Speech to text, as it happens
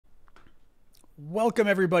Welcome,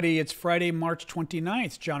 everybody. It's Friday, March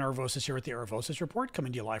 29th. John Aravosis here at the Aravosis Report,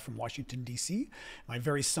 coming to you live from Washington, D.C. My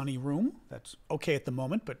very sunny room. That's okay at the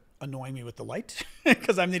moment, but annoying me with the light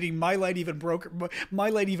because I'm needing my light even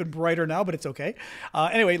brighter now, but it's okay.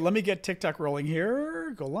 Anyway, let me get TikTok rolling here.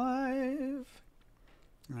 Go live.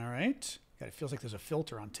 All right. God, it feels like there's a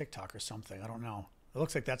filter on TikTok or something. I don't know. It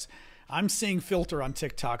looks like I'm seeing filter on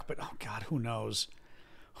TikTok, but oh God, who knows?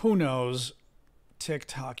 Who knows?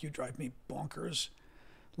 TikTok, you drive me bonkers.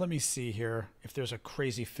 Let me see here if there's a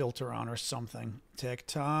crazy filter on or something.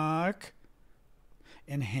 TikTok.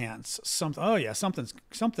 Enhance. Oh yeah,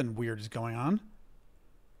 something weird is going on.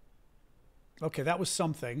 Okay, that was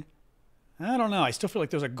something. I don't know. I still feel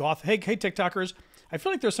like there's a goth. Hey TikTokers. I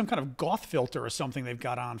feel like there's some kind of goth filter or something they've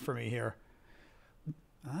got on for me here.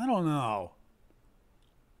 I don't know.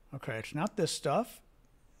 Okay, it's not this stuff.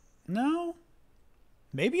 No.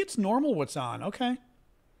 Maybe it's normal what's on. Okay.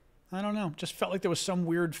 I don't know. Just felt like there was some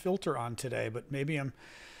weird filter on today, but maybe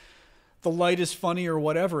the light is funny or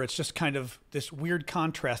whatever. It's just kind of this weird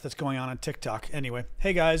contrast that's going on TikTok. Anyway,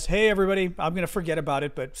 hey guys. Hey everybody. I'm going to forget about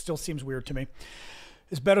it, but still seems weird to me.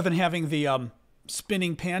 It's better than having the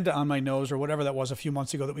spinning panda on my nose or whatever that was a few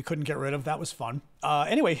months ago that we couldn't get rid of. That was fun.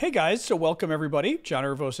 Anyway, hey guys, so welcome everybody. John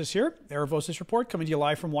Aravosis here, Aravosis Report, coming to you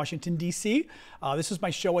live from Washington, D.C. This is my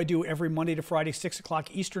show I do every Monday to Friday, 6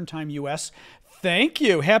 o'clock Eastern Time, U.S. Thank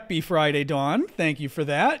you. Happy Friday, Dawn. Thank you for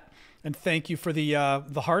that. And thank you for the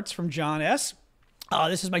hearts from John S.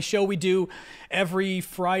 This is my show we do every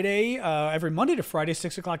Friday, every Monday to Friday,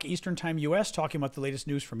 6 o'clock Eastern Time, U.S., talking about the latest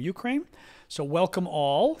news from Ukraine. So welcome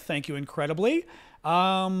all. Thank you incredibly.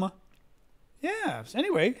 Yeah.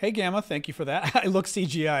 Anyway, hey, Gamma, thank you for that. I look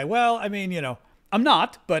CGI. Well, I mean, you know, I'm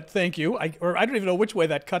not, but thank you. I don't even know which way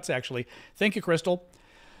that cuts, actually. Thank you, Crystal.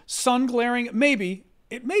 Sun glaring, maybe.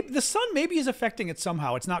 The sun maybe is affecting it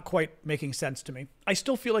somehow. It's not quite making sense to me. I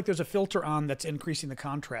still feel like there's a filter on that's increasing the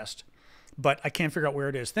contrast, but I can't figure out where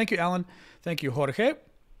it is. Thank you, Alan. Thank you, Jorge.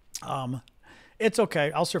 It's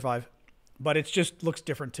okay. I'll survive. But it just looks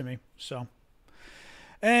different to me. So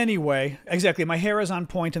anyway, exactly. My hair is on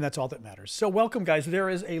point, and that's all that matters. So welcome, guys. There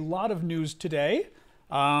is a lot of news today.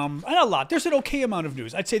 Not a lot. There's an okay amount of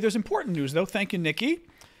news. I'd say there's important news, though. Thank you, Nikki.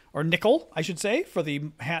 Or Nickel, I should say, for the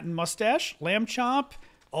hat and mustache. Lamb chop.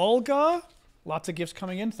 Olga. Lots of gifts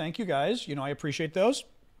coming in. Thank you, guys. You know, I appreciate those.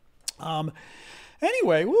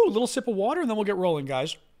 Anyway, woo, a little sip of water, and then we'll get rolling,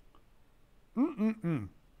 guys.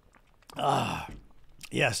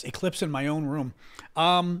 Yes, eclipse in my own room.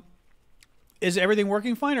 Is everything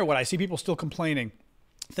working fine or what? I see people still complaining.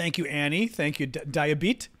 Thank you, Annie. Thank you,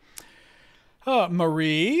 Diabete.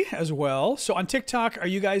 Marie as well. So on TikTok, are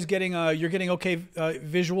you guys getting, you're getting okay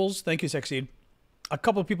visuals? Thank you, Sexeed. A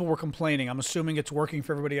couple of people were complaining. I'm assuming it's working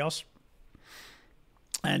for everybody else.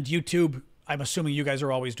 And YouTube, I'm assuming you guys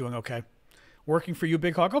are always doing okay. Working for you,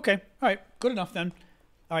 Big Hawk? Okay. All right. Good enough then.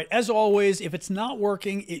 All right. As always, if it's not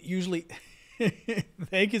working, it usually...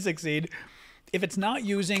 Thank you, Succeed. If it's not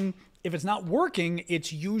working,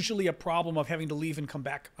 it's usually a problem of having to leave and come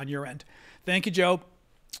back on your end. Thank you, Joe.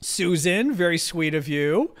 Susan, very sweet of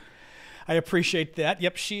you. I appreciate that.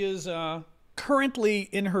 Yep, she is currently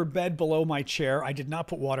in her bed below my chair. I did not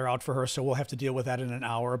put water out for her, so we'll have to deal with that in an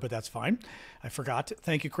hour, but that's fine. I forgot.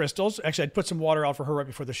 Thank you, Crystals. Actually, I'd put some water out for her right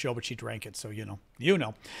before the show, but she drank it, so you know. You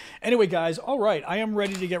know. Anyway, guys, all right. I am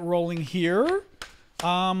ready to get rolling here.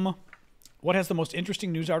 What has the most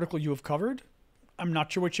interesting news article you have covered? I'm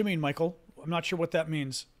not sure what you mean, Michael. I'm not sure what that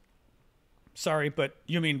means. Sorry, but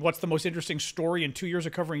you mean what's the most interesting story in 2 years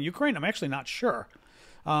of covering Ukraine? I'm actually not sure.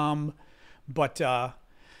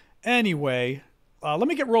 Anyway, let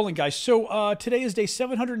me get rolling, guys. So today is day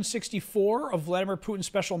 764 of Vladimir Putin's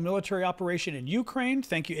special military operation in Ukraine.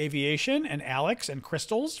 Thank you, Aviation, and Alex, and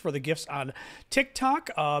Crystals for the gifts on TikTok.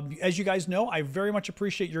 As you guys know, I very much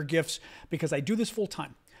appreciate your gifts because I do this full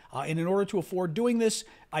time. And in order to afford doing this,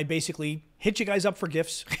 I basically hit you guys up for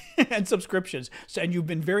gifts and subscriptions. So, and you've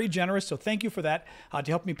been very generous, so thank you for that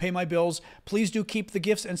to help me pay my bills. Please do keep the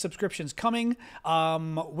gifts and subscriptions coming.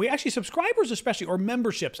 We actually, subscribers especially, or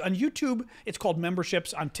memberships. On YouTube, it's called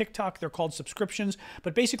memberships. On TikTok, they're called subscriptions.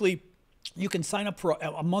 But basically, you can sign up for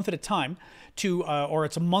a month at a time to, or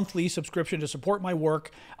it's a monthly subscription to support my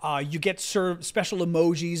work. You get special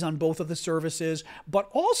emojis on both of the services, but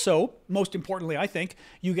also, most importantly, I think,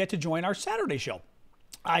 you get to join our Saturday show.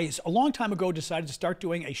 I, a long time ago, decided to start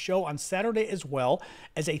doing a show on Saturday as well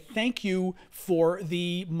as a thank you for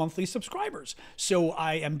the monthly subscribers. So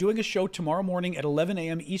I am doing a show tomorrow morning at 11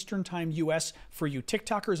 a.m. Eastern Time US for you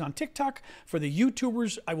TikTokers on TikTok. For the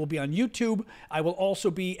YouTubers, I will be on YouTube. I will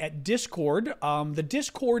also be at Discord. The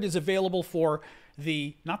Discord is available for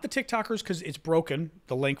not the TikTokers because it's broken,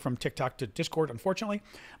 the link from TikTok to Discord, unfortunately,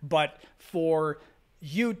 but for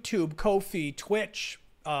YouTube, Ko-fi, Twitch,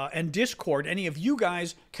 and Discord, any of you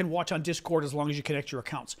guys can watch on Discord as long as you connect your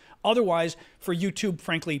accounts. Otherwise, for YouTube,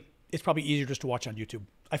 frankly, it's probably easier just to watch on YouTube.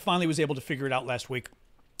 I finally was able to figure it out last week,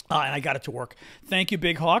 and I got it to work. Thank you,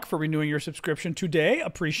 Big Hawk, for renewing your subscription today.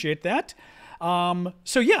 Appreciate that.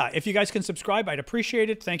 So yeah, if you guys can subscribe, I'd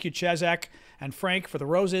appreciate it. Thank you, Chazak and Frank, for the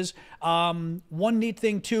roses. One neat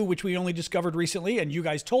thing, too, which we only discovered recently, and you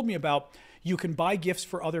guys told me about, you can buy gifts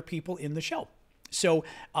for other people in the show. So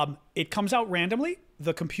it comes out randomly.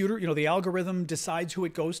 The computer, the algorithm decides who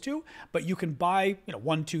it goes to, but you can buy,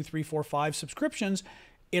 1, 2, 3, 4, 5 subscriptions.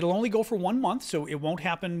 It'll only go for 1 month, so it won't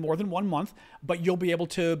happen more than 1 month, but you'll be able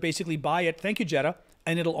to basically buy it. Thank you, Jetta.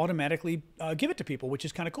 And it'll automatically give it to people, which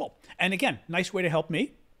is kind of cool. And again, nice way to help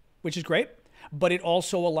me, which is great. But it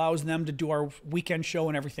also allows them to do our weekend show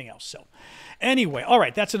and everything else. So anyway, all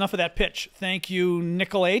right, that's enough of that pitch. Thank you,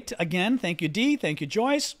 Nicolate, again. Thank you, Dee. Thank you,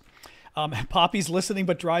 Joyce. Poppy's listening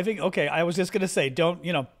but driving. Okay, I was just going to say, don't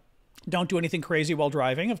do anything crazy while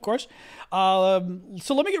driving, of course. So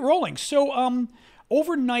let me get rolling. So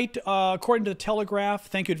overnight, according to the Telegraph,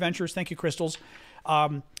 thank you, Adventures, thank you, Crystals.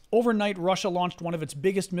 Overnight, Russia launched one of its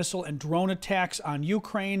biggest missile and drone attacks on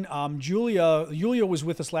Ukraine. Julia was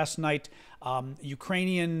with us last night.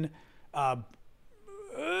 Ukrainian, I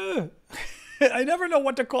never know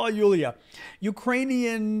what to call Yulia.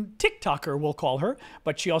 Ukrainian TikToker, we'll call her,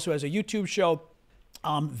 but she also has a YouTube show.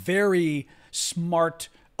 Very smart,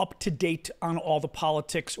 up-to-date on all the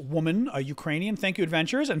politics woman, a Ukrainian. Thank you,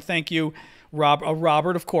 Adventures, and thank you,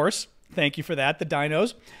 Robert, of course. Thank you for that, the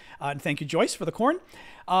dinos. And thank you, Joyce, for the corn.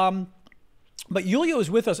 But Yulia was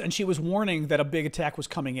with us, and she was warning that a big attack was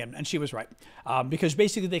coming in, and she was right. Because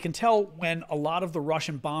basically they can tell when a lot of the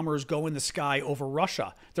Russian bombers go in the sky over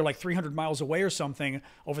Russia. They're like 300 miles away or something,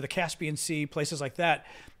 over the Caspian Sea, places like that.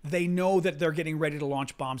 They know that they're getting ready to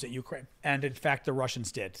launch bombs at Ukraine. And in fact, the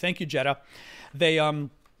Russians did. Thank you, Jetta.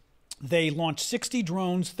 They launched 60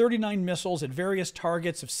 drones, 39 missiles at various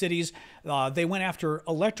targets of cities. They went after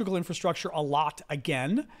electrical infrastructure a lot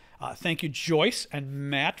again. Thank you, Joyce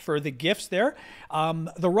and Matt, for the gifts there.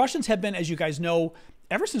 The Russians have been, as you guys know,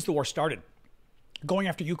 ever since the war started, going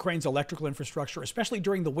after Ukraine's electrical infrastructure, especially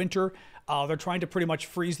during the winter. They're trying to pretty much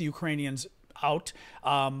freeze the Ukrainians out.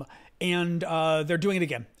 And they're doing it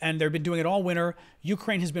again. And they've been doing it all winter.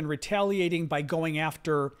 Ukraine has been retaliating by going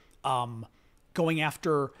after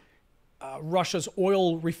Russia's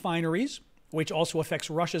oil refineries, which also affects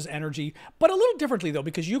Russia's energy, but a little differently, though,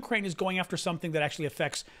 because Ukraine is going after something that actually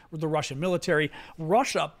affects the Russian military.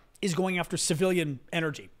 Russia is going after civilian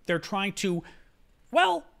energy. They're trying to,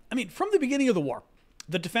 from the beginning of the war,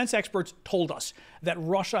 the defense experts told us that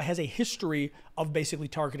Russia has a history of basically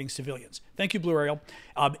targeting civilians. Thank you, Blue Ariel.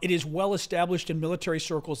 It is well established in military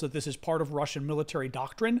circles that this is part of Russian military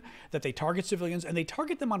doctrine, that they target civilians, and they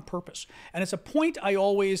target them on purpose. And it's a point I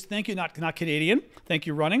always, thank you, not Canadian, thank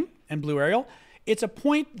you, Running, and Blue Ariel. It's a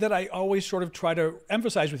point that I always sort of try to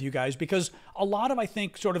emphasize with you guys, because a lot of, I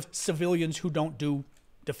think, sort of civilians who don't do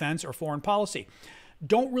defense or foreign policy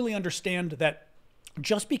don't really understand that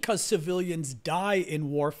just because civilians die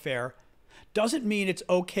in warfare doesn't mean it's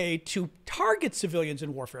okay to target civilians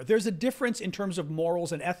in warfare. There's a difference in terms of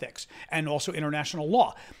morals and ethics and also international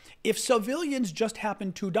law. If civilians just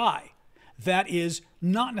happen to die, that is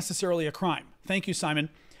not necessarily a crime. Thank you, Simon.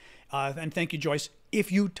 And thank you, Joyce.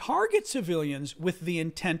 If you target civilians with the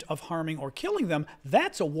intent of harming or killing them,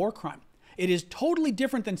 that's a war crime. It is totally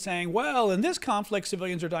different than saying, well, in this conflict,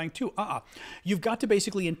 civilians are dying too. You've got to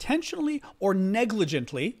basically intentionally or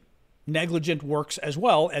negligently, negligent works as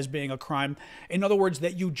well as being a crime. In other words,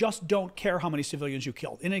 that you just don't care how many civilians you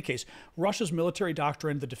killed. In any case, Russia's military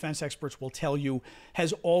doctrine, the defense experts will tell you,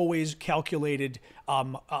 has always calculated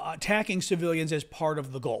attacking civilians as part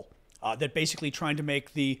of the goal. That basically trying to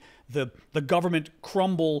make the government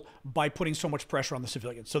crumble by putting so much pressure on the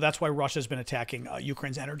civilians. So that's why Russia's been attacking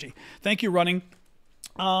Ukraine's energy. Thank you, Running.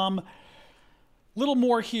 Little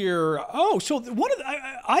more here. Oh, so one of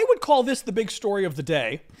I would call this the big story of the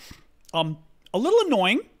day. A little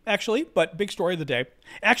annoying, actually, but big story of the day.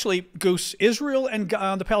 Actually, Goose, Israel and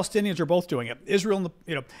the Palestinians are both doing it. Israel,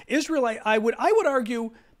 and Israel. I would argue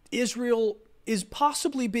Israel is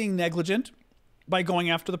possibly being negligent by going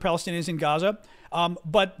after the Palestinians in Gaza.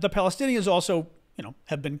 But the Palestinians also,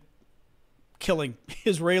 have been killing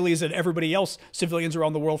Israelis and everybody else, civilians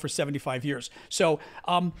around the world for 75 years. So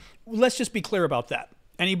let's just be clear about that.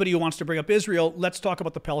 Anybody who wants to bring up Israel, let's talk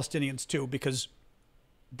about the Palestinians too, because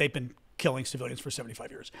they've been killing civilians for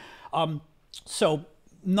 75 years. So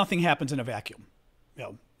nothing happens in a vacuum.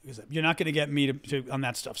 You're not going to get me to on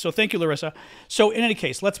that stuff. So thank you, Larissa. So in any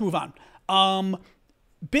case, let's move on.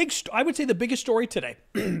 I would say the biggest story today,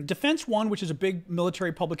 Defense One, which is a big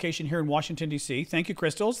military publication here in Washington, D.C. Thank you,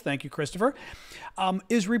 Crystals. Thank you, Christopher.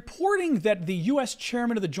 Is reporting that the U.S.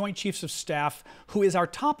 Chairman of the Joint Chiefs of Staff, who is our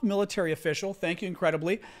top military official, thank you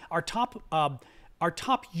incredibly, our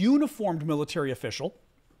top uniformed military official,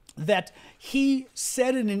 that he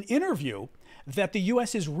said in an interview that the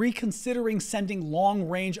U.S. is reconsidering sending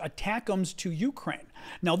long-range ATACMS to Ukraine.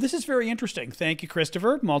 Now, this is very interesting. Thank you,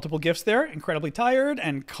 Christopher. Multiple gifts there. Incredibly Tired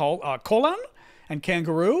and Colon and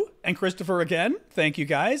Kangaroo and Christopher again. Thank you,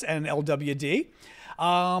 guys. And LWD.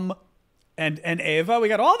 And Ava. We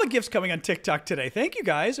got all the gifts coming on TikTok today. Thank you,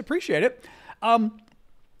 guys. Appreciate it.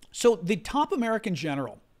 So the top American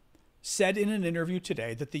general said in an interview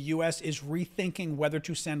today that the U.S. is rethinking whether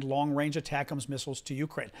to send long-range ATACMS missiles to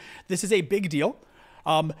Ukraine. This is a big deal.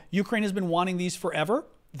 Ukraine has been wanting these forever.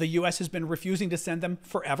 The U.S. has been refusing to send them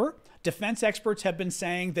forever. Defense experts have been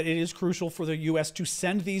saying that it is crucial for the U.S. to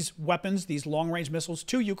send these weapons, these long-range missiles,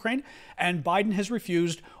 to Ukraine, and Biden has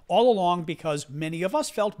refused all along because many of us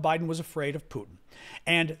felt Biden was afraid of Putin.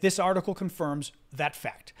 And this article confirms that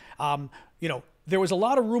fact. There was a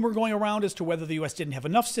lot of rumor going around as to whether the U.S. didn't have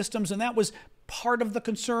enough systems, and that was part of the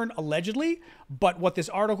concern, allegedly. But what this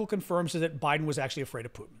article confirms is that Biden was actually afraid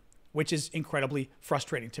of Putin, which is incredibly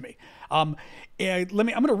frustrating to me. I'm going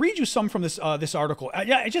to read you some from this article. I'm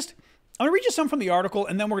going to read you some from the article,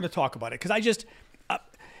 and then we're going to talk about it. Because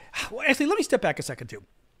actually, let me step back a second, too.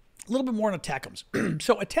 A little bit more on ATACMS.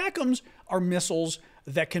 So ATACMS are missiles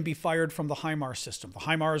that can be fired from the HIMARS system. The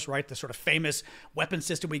HIMARS, right, the sort of famous weapon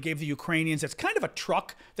system we gave the Ukrainians. It's kind of a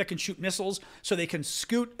truck that can shoot missiles, so they can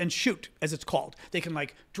scoot and shoot, as it's called. They can,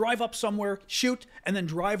 like, drive up somewhere, shoot, and then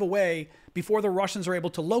drive away before the Russians are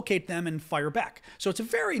able to locate them and fire back. So it's a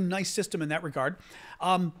very nice system in that regard.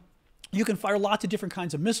 You can fire lots of different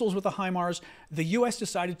kinds of missiles with the HIMARS. The U.S.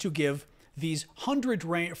 decided to give these 100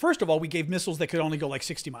 range. First of all, we gave missiles that could only go like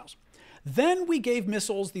 60 miles. Then we gave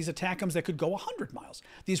missiles, these ATACMS, that could go 100 miles.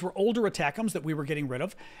 These were older ATACMS that we were getting rid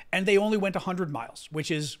of, and they only went 100 miles,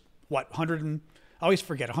 which is what, I always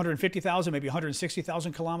forget, 150,000, maybe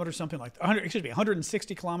 160,000 kilometers, something like that.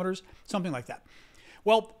 160 kilometers, something like that.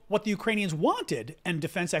 Well, what the Ukrainians wanted, and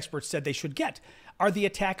defense experts said they should get, are the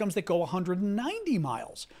ATACMS that go 190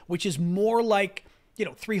 miles, which is more like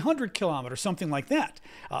 300 kilometers, something like that.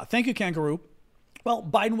 Thank you, Kangaroo. Well,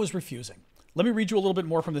 Biden was refusing. Let me read you a little bit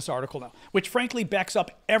more from this article now, which frankly backs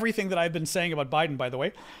up everything that I've been saying about Biden, by the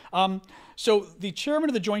way. So the chairman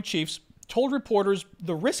of the Joint Chiefs told reporters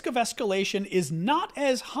the risk of escalation is not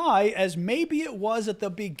as high as maybe it was at the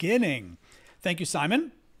beginning. Thank you,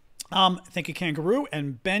 Simon. Thank you, Kangaroo,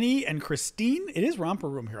 and Benny, and Christine. It is romper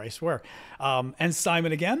room here, I swear. And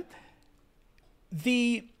Simon again.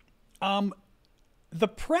 The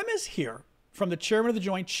premise here from the chairman of the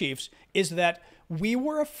Joint Chiefs is that we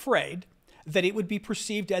were afraid that it would be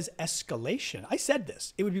perceived as escalation. I said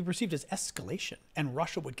this. It would be perceived as escalation, and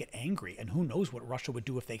Russia would get angry, and who knows what Russia would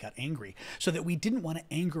do if they got angry, so that we didn't want to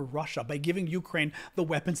anger Russia by giving Ukraine the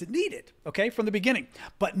weapons it needed, okay, from the beginning.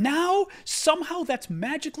 But now, somehow that's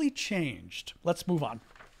magically changed. Let's move on.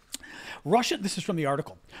 Russia, this is from the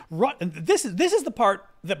article. This is the part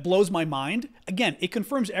that blows my mind. Again, it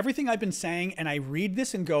confirms everything I've been saying, and I read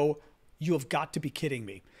this and go, you have got to be kidding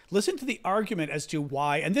me. Listen to the argument as to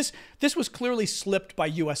why, and this was clearly slipped by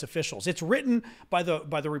U.S. officials. It's written by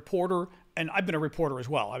the reporter, and I've been a reporter as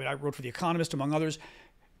well. I mean, I wrote for The Economist, among others.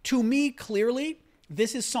 To me, clearly,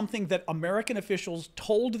 this is something that American officials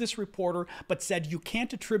told this reporter, but said you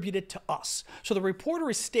can't attribute it to us. So the reporter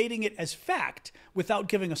is stating it as fact without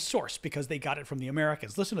giving a source because they got it from the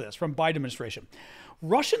Americans. Listen to this from Biden administration.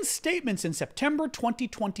 Russian statements in September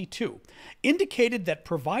 2022 indicated that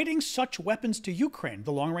providing such weapons to Ukraine,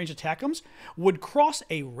 the long-range ATACMS, would cross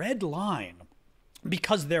a red line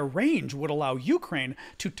because their range would allow Ukraine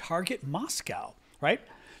to target Moscow, right?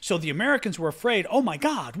 So the Americans were afraid, oh my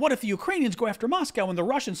God, what if the Ukrainians go after Moscow? And the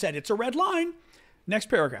Russians said, it's a red line. Next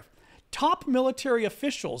paragraph. Top military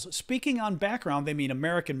officials, speaking on background, they mean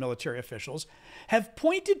American military officials, have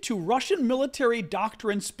pointed to Russian military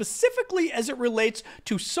doctrine specifically as it relates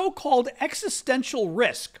to so-called existential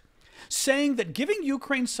risk, saying that giving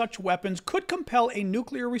Ukraine such weapons could compel a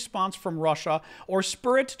nuclear response from Russia or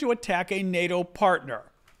spur it to attack a NATO partner.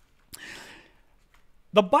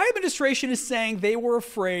 The Biden administration is saying they were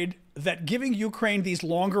afraid that giving Ukraine these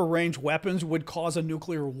longer range weapons would cause a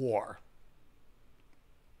nuclear war.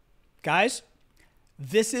 Guys,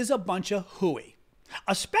 this is a bunch of hooey,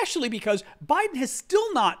 especially because Biden has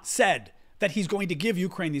still not said that he's going to give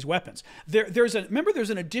Ukraine these weapons. Remember, there's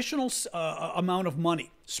an additional amount of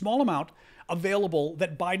money, small amount, available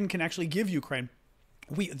that Biden can actually give Ukraine.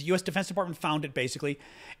 The U.S. Defense Department found it, basically,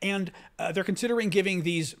 and they're considering giving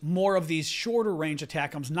more of these shorter range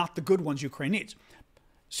ATACMS, not the good ones Ukraine needs.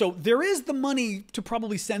 So there is the money to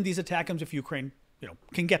probably send these ATACMS if Ukraine,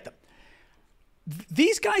 can get them.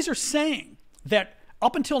 These guys are saying that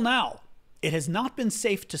up until now, it has not been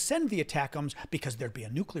safe to send the ATACMS because there'd be a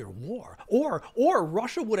nuclear war, or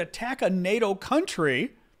Russia would attack a NATO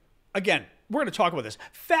country. Again, we're going to talk about this.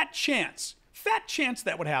 Fat chance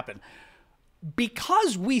that would happen.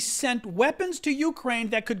 Because we sent weapons to Ukraine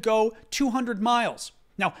that could go 200 miles.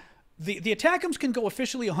 Now, the ATACMS can go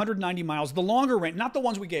officially 190 miles. The longer range, not the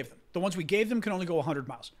ones we gave them. The ones we gave them can only go 100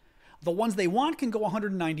 miles. The ones they want can go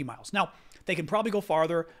 190 miles. Now, they can probably go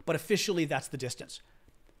farther, but officially that's the distance.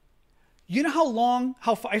 You know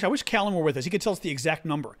how far, I wish Callum were with us. He could tell us the exact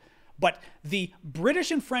number. But the British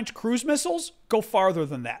and French cruise missiles go farther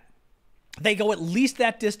than that. They go at least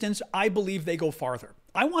that distance. I believe they go farther.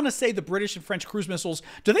 I want to say the British and French cruise missiles,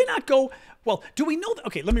 do they not go, well, do we know that?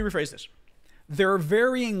 Okay, let me rephrase this. There are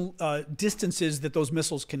varying distances that those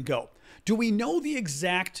missiles can go. Do we know the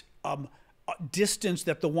exact distance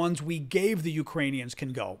that the ones we gave the Ukrainians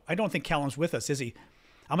can go? I don't think Callum's with us, is he?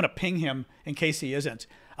 I'm going to ping him in case he isn't,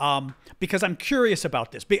 because I'm curious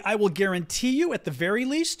about this. I will guarantee you, at the very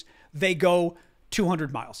least, they go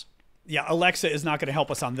 200 miles. Yeah, Alexa is not going to help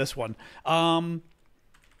us on this one.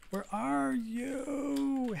 Where are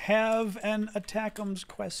you? Have an ATACMS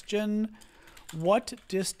question. What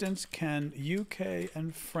distance can UK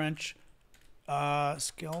and French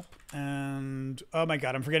scalp and, oh my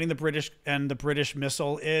God, I'm forgetting the British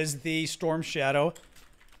missile is the Storm Shadow.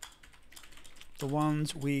 The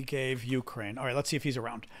ones we gave Ukraine. All right, let's see if he's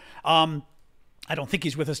around. I don't think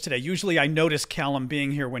he's with us today. Usually I notice Callum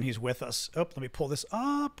being here when he's with us. Oh, let me pull this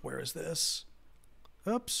up. Where is this?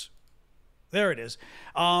 Oops. There it is.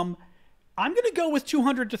 I'm going to go with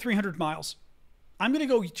 200 to 300 miles. I'm going to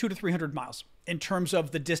go 200 to 300 miles in terms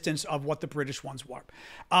of the distance of what the British ones were.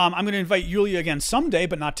 I'm going to invite Yulia again someday,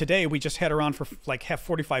 but not today. We just had her on for like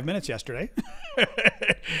 45 minutes yesterday.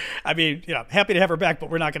 I mean, happy to have her back, but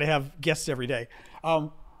we're not going to have guests every day.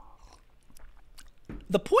 The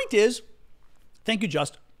point is, thank you,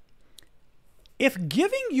 Just. If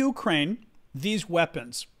giving Ukraine these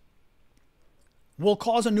weapons will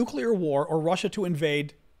cause a nuclear war or Russia to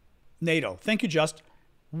invade NATO, thank you, Just,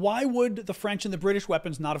 why would the French and the British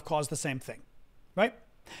weapons not have caused the same thing, right?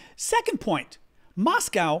 Second point,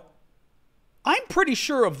 Moscow, I'm pretty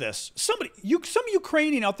sure of this. some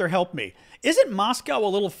Ukrainian out there help me. Isn't Moscow a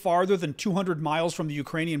little farther than 200 miles from the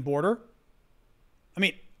Ukrainian border? I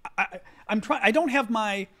mean, I don't have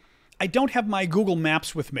my Google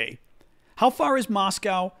Maps with me. How far is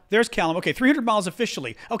Moscow? There's Callum. Okay, 300 miles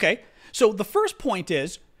officially. Okay, so the first point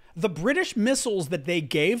is the British missiles that they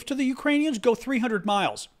gave to the Ukrainians go 300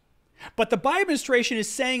 miles. But the Biden administration is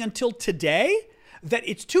saying until today that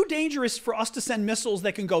it's too dangerous for us to send missiles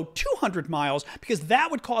that can go 200 miles because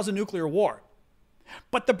that would cause a nuclear war.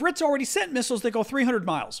 But the Brits already sent missiles that go 300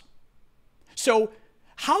 miles. So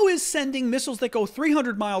how is sending missiles that go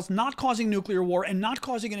 300 miles not causing nuclear war and not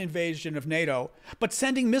causing an invasion of NATO, but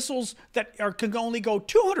sending missiles that can only go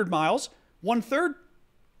 200 miles, 1/3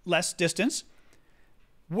 less distance,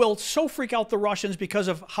 will so freak out the Russians because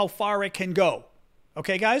of how far it can go?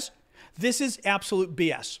 Okay, guys? This is absolute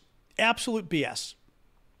BS. Absolute BS.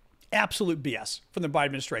 Absolute BS from the Biden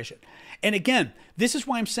administration. And again, this is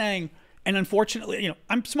why I'm saying, and unfortunately,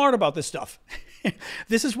 I'm smart about this stuff.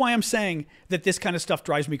 This is why I'm saying that this kind of stuff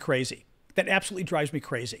drives me crazy. That absolutely drives me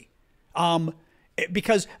crazy.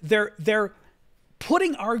 Because they're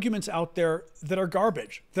putting arguments out there that are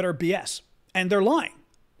garbage, that are BS, and they're lying.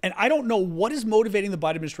 And I don't know what is motivating the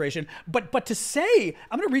Biden administration, but to say,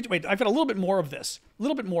 I'm going to read, wait, I've got a little bit more of this,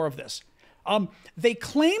 They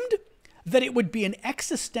claimed that it would be an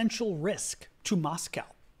existential risk to Moscow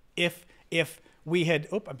if we had,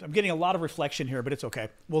 I'm getting a lot of reflection here, but it's okay.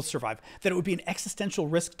 We'll survive. That it would be an existential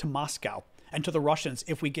risk to Moscow and to the Russians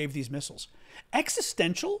if we gave these missiles.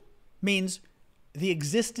 Existential means the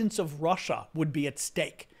existence of Russia would be at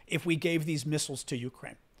stake if we gave these missiles to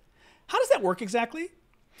Ukraine. How does that work exactly?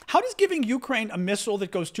 How does giving Ukraine a missile that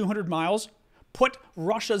goes 200 miles put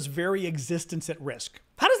Russia's very existence at risk?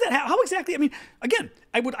 How does that, how exactly, I mean, again,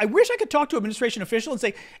 I wish I could talk to an administration official and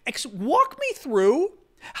say, walk me through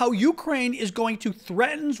how Ukraine is going to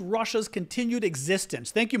threaten Russia's continued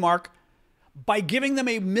existence. Thank you, Mark. By giving them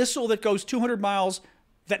a missile that goes 200 miles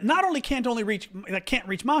that not only can't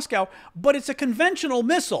reach Moscow, but it's a conventional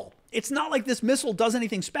missile. It's not like this missile does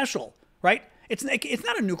anything special, right? It's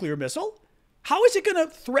not a nuclear missile. How is it going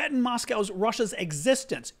to threaten Russia's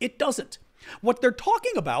existence? It doesn't. What they're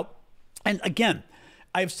talking about, and again,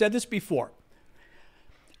 I've said this before,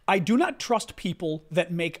 I do not trust people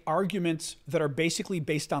that make arguments that are basically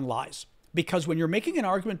based on lies. Because when you're making an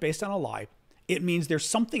argument based on a lie, it means there's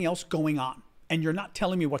something else going on, and you're not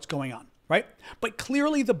telling me what's going on, right? But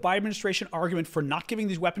clearly the Biden administration argument for not giving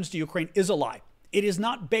these weapons to Ukraine is a lie. It is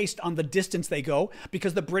not based on the distance they go,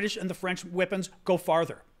 because the British and the French weapons go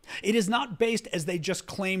farther. It is not based, as they just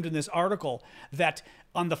claimed in this article, that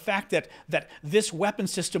on the fact that this weapon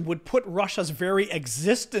system would put Russia's very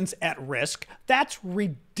existence at risk. That's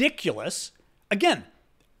ridiculous. Again,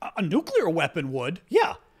 a nuclear weapon would,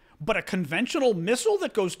 yeah, but a conventional missile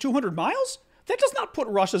that goes 200 miles? That does not put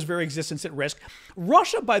Russia's very existence at risk.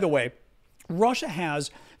 Russia, by the way, Russia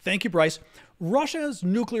has, thank you, Bryce, Russia's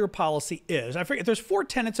nuclear policy is, I forget, there's 4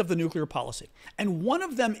 tenets of the nuclear policy. And one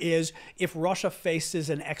of them is if Russia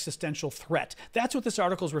faces an existential threat. That's what this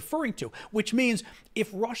article is referring to, which means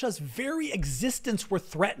if Russia's very existence were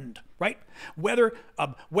threatened, right? Whether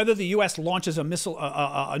the U.S. launches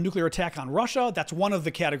a nuclear attack on Russia, that's one of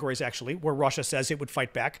the categories, actually, where Russia says it would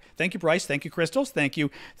fight back. Thank you, Bryce. Thank you, Crystals. Thank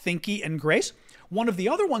you, Thinky and Grace. One of the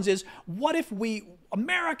other ones is, what if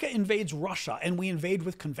America invades Russia and we invade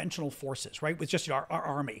with conventional forces, right? With just our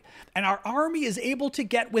army. And our army is able to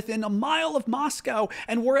get within a mile of Moscow,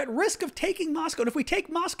 and we're at risk of taking Moscow. And if we take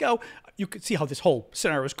Moscow, you could see how this whole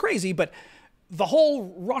scenario is crazy, but the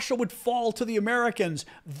whole Russia would fall to the Americans.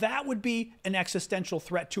 That would be an existential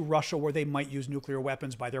threat to Russia, where they might use nuclear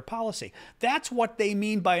weapons by their policy. That's what they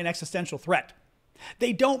mean by an existential threat.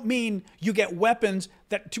 They don't mean you get weapons,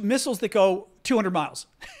 missiles that go 200 miles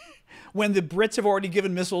when the Brits have already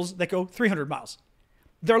given missiles that go 300 miles.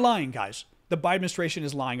 They're lying, guys. The Biden administration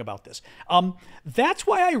is lying about this. That's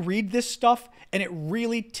why I read this stuff, and it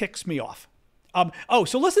really ticks me off.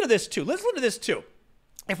 So listen to this too. Listen to this too.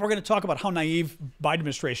 If we're going to talk about how naive Biden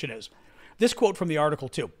administration is. This quote from the article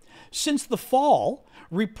too. Since the fall,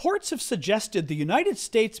 reports have suggested the United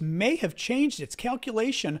States may have changed its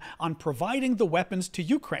calculation on providing the weapons to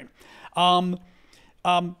Ukraine. Here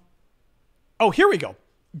we go.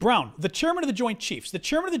 Brown, the chairman of the Joint Chiefs. The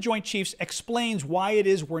chairman of the Joint Chiefs explains why it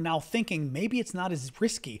is we're now thinking maybe it's not as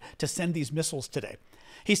risky to send these missiles today.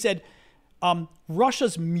 He said,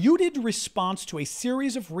 Russia's muted response to a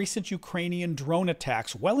series of recent Ukrainian drone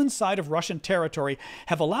attacks well inside of Russian territory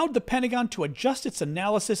have allowed the Pentagon to adjust its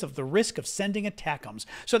analysis of the risk of sending ATACMS.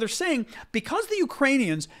 So they're saying because the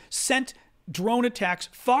Ukrainians sent drone attacks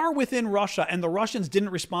far within Russia and the Russians didn't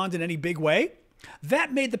respond in any big way,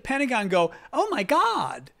 that made the Pentagon go, oh my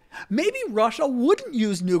God, maybe Russia wouldn't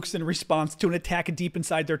use nukes in response to an attack deep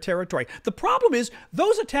inside their territory. The problem is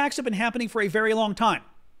those attacks have been happening for a very long time.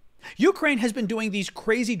 Ukraine has been doing these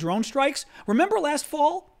crazy drone strikes. Remember last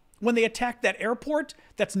fall when they attacked that airport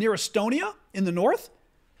that's near Estonia in the north?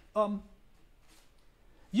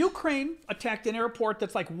 Ukraine attacked an airport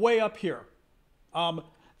that's like way up here.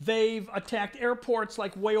 They've attacked airports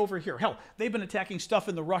like way over here. Hell, they've been attacking stuff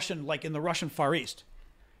in the Russian Far East.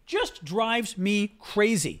 Just drives me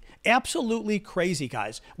crazy. Absolutely crazy,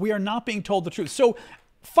 guys. We are not being told the truth. So,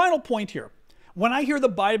 final point here. When I hear the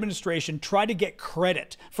Biden administration try to get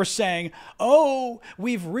credit for saying, oh,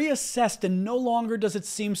 we've reassessed and no longer does it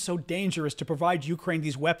seem so dangerous to provide Ukraine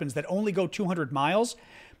these weapons that only go 200 miles,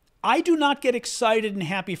 I do not get excited and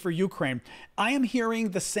happy for Ukraine. I am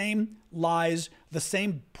hearing the same lies, the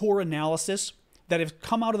same poor analysis that have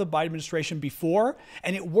come out of the Biden administration before,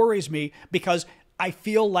 and it worries me because I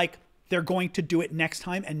feel like they're going to do it next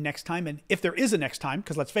time and next time. And if there is a next time,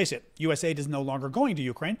 because let's face it, US aid is no longer going to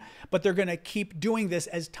Ukraine, but they're going to keep doing this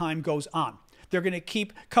as time goes on. They're going to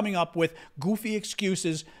keep coming up with goofy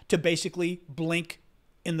excuses to basically blink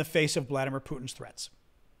in the face of Vladimir Putin's threats.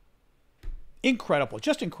 Incredible,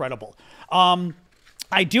 just incredible.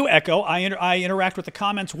 I do echo, I interact with the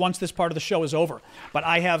comments once this part of the show is over, but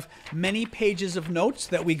I have many pages of notes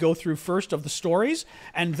that we go through first of the stories,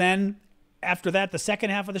 and then after that, the second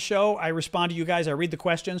half of the show, I respond to you guys, I read the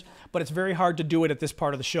questions, but it's very hard to do it at this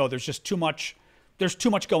part of the show. There's just too much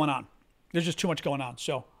going on. There's just too much going on.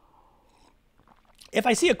 So if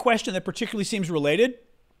I see a question that particularly seems related,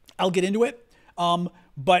 I'll get into it.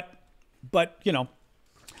 But you know,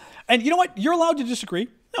 and you know what? You're allowed to disagree.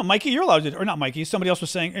 No, Mikey, you're allowed to, or not Mikey, somebody else was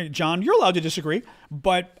saying, John, you're allowed to disagree,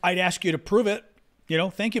 but I'd ask you to prove it. You know,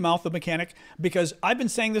 thank you, Mouth the Mechanic, because I've been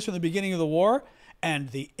saying this from the beginning of the war, and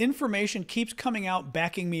the information keeps coming out,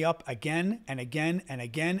 backing me up again and again and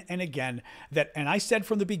again and again. And I said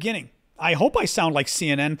from the beginning, I hope I sound like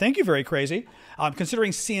CNN. Thank you, Very Crazy.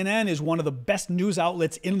 Considering CNN is one of the best news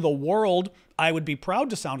outlets in the world, I would be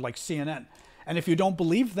proud to sound like CNN. And if you don't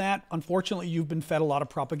believe that, unfortunately, you've been fed a lot of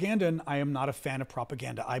propaganda, and I am not a fan of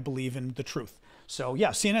propaganda. I believe in the truth. So yeah,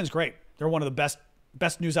 CNN is great. They're one of the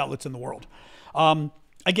best news outlets in the world.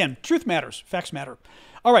 Again, truth matters. Facts matter.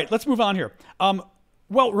 All right, let's move on here.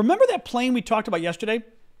 Well, remember that plane we talked about yesterday?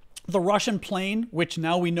 The Russian plane, which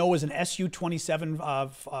now we know is an Su-27.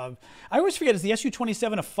 I always forget, is the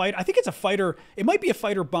Su-27 a fighter? I think it's a fighter. It might be a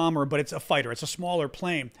fighter bomber, but it's a fighter. It's a smaller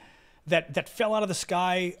plane that fell out of the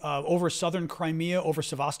sky over southern Crimea, over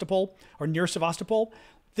Sevastopol, or near Sevastopol.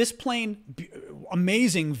 This plane,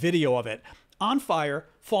 amazing video of it, on fire,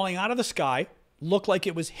 falling out of the sky, looked like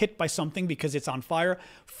it was hit by something because it's on fire,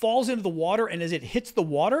 falls into the water, and as it hits the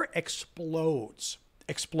water, explodes.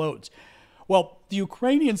 Well, the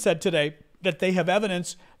Ukrainians said today that they have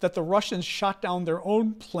evidence that the Russians shot down their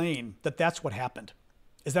own plane, that's what happened.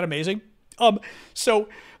 Is that amazing? So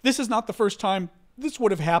this is not the first time this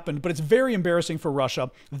would have happened, but it's very embarrassing for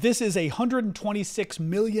Russia. This is a $126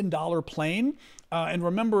 million plane. And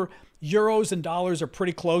remember, euros and dollars are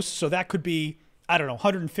pretty close. So that could be, I don't know,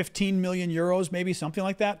 115 million euros, maybe something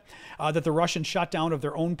like that, that the Russians shot down of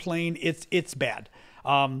their own plane. It's bad.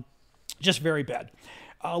 Just very bad.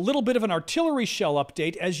 A little bit of an artillery shell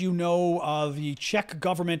update. As you know, the Czech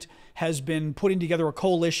government has been putting together a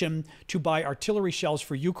coalition to buy artillery shells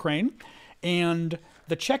for Ukraine. And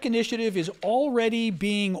the Czech initiative is already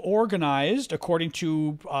being organized, according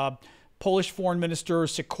to Polish Foreign Minister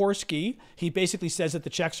Sikorski. He basically says that the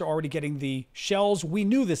Czechs are already getting the shells. We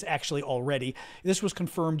knew this actually already. This was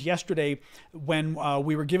confirmed yesterday when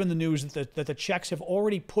we were given the news that the Czechs have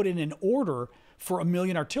already put in an order for 1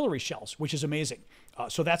 million artillery shells, which is amazing.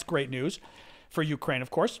 So that's great news for Ukraine, of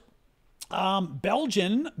course.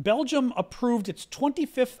 Belgium approved its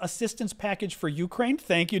 25th assistance package for Ukraine.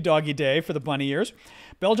 Thank you, Doggy Day, for the bunny ears.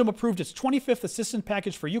 Belgium approved its 25th assistance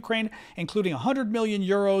package for Ukraine, including 100 million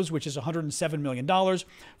euros, which is $107 million,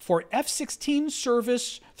 for F-16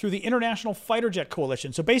 service through the International Fighter Jet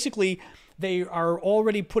Coalition. So basically, they are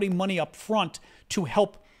already putting money up front to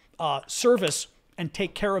help service and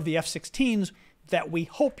take care of the F-16s that we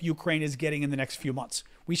hope Ukraine is getting in the next few months.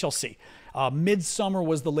 We shall see. Midsummer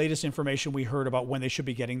was the latest information we heard about when they should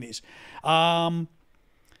be getting these. I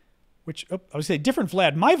would say different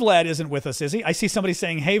Vlad. My Vlad isn't with us, is he? I see somebody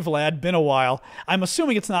saying, "Hey, Vlad, been a while." I'm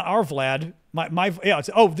assuming it's not our Vlad.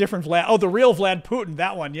 Different Vlad. Oh, the real Vlad Putin.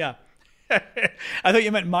 That one, yeah. I thought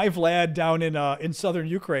you meant my Vlad down in southern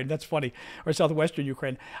Ukraine. That's funny. Or southwestern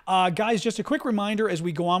Ukraine. Guys, just a quick reminder as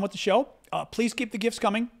we go on with the show. Please keep the gifts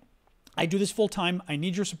coming. I do this full time. I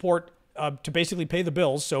need your support to basically pay the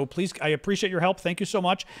bills. So please, I appreciate your help. Thank you so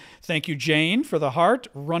much. Thank you, Jane, for the heart,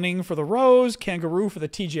 Running for the Rose, Kangaroo for the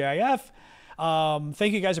TGIF.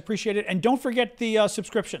 Thank you, guys. Appreciate it. And don't forget the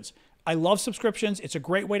subscriptions. I love subscriptions. It's a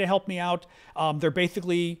great way to help me out. They're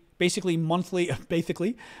basically monthly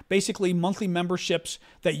memberships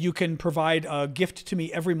that you can provide a gift to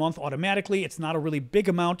me every month automatically. It's not a really big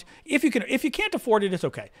amount. If you can't afford it, it's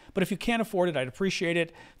okay. But if you can't afford it, I'd appreciate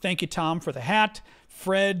it. Thank you, Tom, for the hat.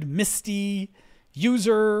 Fred, Misty,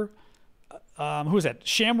 User, who is that?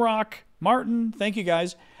 Shamrock, Martin. Thank you,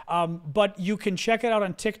 guys. But you can check it out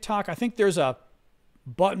on TikTok. I think there's a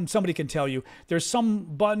button, somebody can tell you. There's some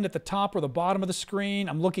button at the top or the bottom of the screen.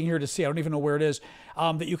 I'm looking here to see. I don't even know where it is.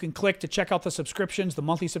 That you can click to check out the subscriptions, the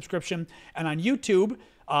monthly subscription. And on YouTube,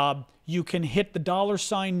 you can hit the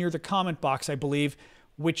 $sign near the comment box, I believe,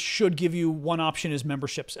 which should give you one option is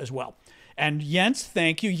memberships as well. And Jens,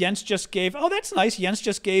 thank you. Jens just gave, oh, that's nice. Jens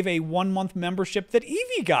just gave a 1-month membership that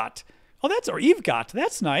Evie got. Eve got.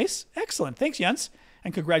 That's nice. Excellent. Thanks, Jens.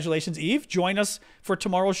 And congratulations, Eve. Join us for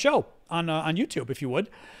tomorrow's show on YouTube, if you would.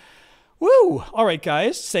 Woo! All right,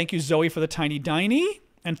 guys. Thank you, Zoe, for the tiny diny.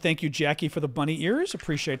 And thank you, Jackie, for the bunny ears.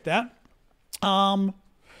 Appreciate that. I'm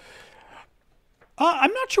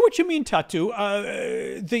not sure what you mean, Tatu.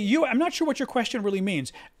 I'm not sure what your question really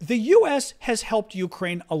means. The U.S. has helped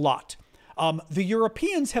Ukraine a lot. The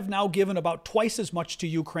Europeans have now given about twice as much to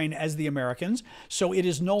Ukraine as the Americans, so it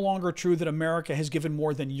is no longer true that America has given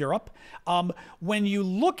more than Europe. When you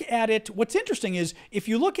look at it, what's interesting is if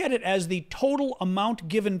you look at it as the total amount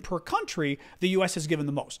given per country, the U.S. has given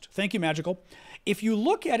the most. Thank you, Magical. If you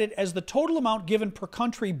look at it as the total amount given per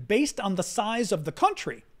country based on the size of the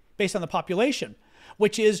country, based on the population,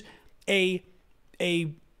 which is a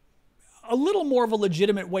little more of a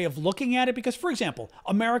legitimate way of looking at it because, for example,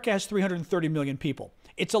 America has 330 million people.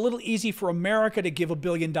 It's a little easy for America to give $1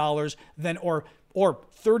 billion or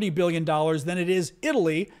 $30 billion than it is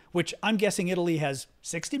Italy, which I'm guessing Italy has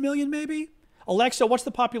 60 million maybe. Alexa, what's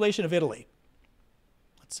the population of Italy?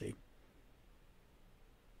 Let's see.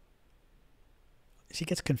 She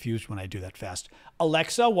gets confused when I do that fast.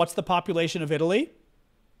 Alexa, what's the population of Italy?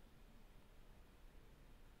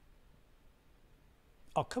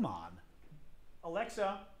 Oh, come on.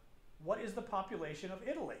 Alexa, what is the population of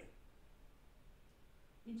Italy?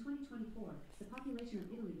 In 2024, the population of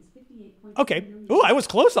Italy was 58.7 okay. million. Oh, I was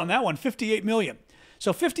close on that one. 58 million.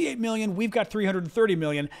 So 58 million, we've got 330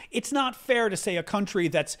 million. It's not fair to say a country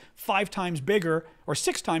that's 5 times bigger or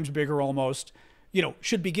 6 times bigger almost,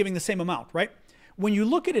 should be giving the same amount, right? When you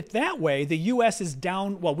look at it that way, the U.S. is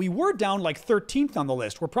down. Well, we were down like 13th on the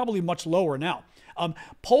list. We're probably much lower now.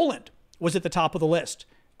 Poland was at the top of the list.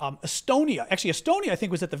 Estonia, I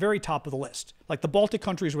think, was at the very top of the list. Like the Baltic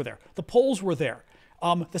countries were there. The Poles were there.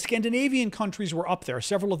 The Scandinavian countries were up there.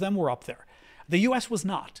 Several of them were up there. The U.S. was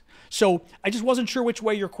not. So I just wasn't sure which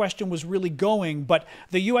way your question was really going, but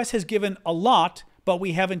the U.S. has given a lot, but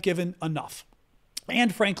we haven't given enough.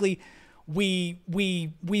 And frankly, we've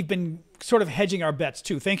been sort of hedging our bets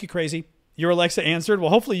too. Thank you, Crazy. Your Alexa answered.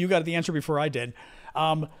 Well, hopefully you got the answer before I did.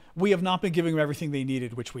 We have not been giving them everything they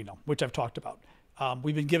needed, which we know, which I've talked about.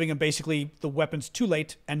 We've been giving them basically the weapons too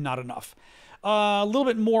late and not enough. A little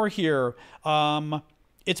bit more here.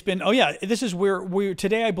 It's been, this is where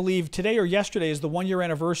today, I believe, today or yesterday is the 1-year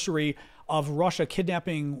anniversary of Russia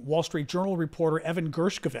kidnapping Wall Street Journal reporter Evan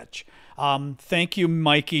Gershkovich. Thank you,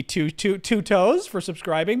 Mikey Two Toes, for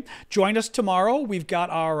subscribing. Join us tomorrow. We've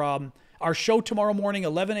got our show tomorrow morning,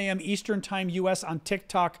 11 a.m. Eastern Time, U.S. on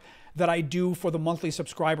TikTok that I do for the monthly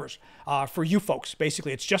subscribers, for you folks,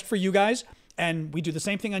 basically. It's just for you guys. And we do the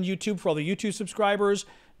same thing on YouTube for all the YouTube subscribers,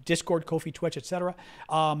 Discord, Ko-fi, Twitch, etc.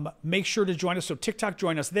 Make sure to join us. So TikTok,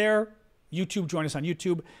 join us there. YouTube, join us on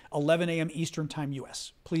YouTube, 11 a.m. Eastern Time,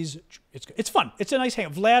 U.S. Please, it's fun. It's a nice hang.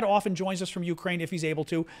 Vlad often joins us from Ukraine if he's able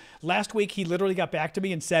to. Last week, he literally got back to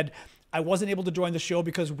me and said, I wasn't able to join the show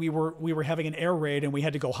because we were having an air raid and we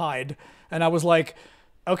had to go hide. And I was like,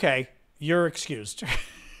 okay, you're excused.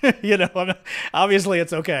 Obviously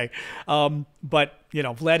it's okay. But,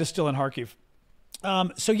 Vlad is still in Kharkiv.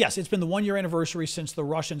 So yes, it's been the 1-year anniversary since the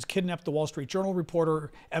Russians kidnapped the Wall Street Journal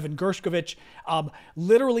reporter, Evan Gershkovich.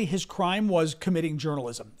 Literally, his crime was committing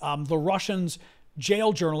journalism. The Russians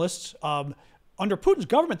jail journalists. Under Putin's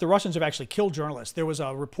government, the Russians have actually killed journalists. There was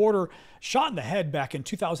a reporter shot in the head back in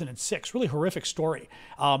 2006. Really horrific story.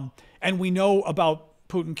 And we know about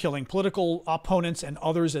Putin killing political opponents and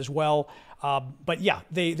others as well. But yeah,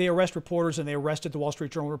 they arrest reporters, and they arrested the Wall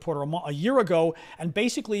Street Journal reporter a year ago. And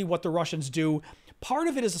basically what the Russians do, part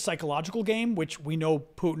of it is a psychological game, which we know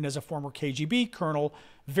Putin, as a former KGB colonel,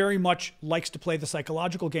 very much likes to play the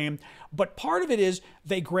psychological game. But part of it is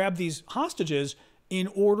they grab these hostages in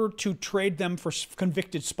order to trade them for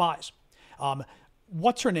convicted spies.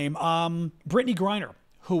 What's her name? Brittany Griner,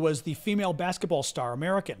 who was the female basketball star,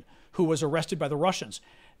 American, who was arrested by the Russians.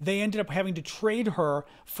 They ended up having to trade her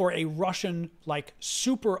for a Russian,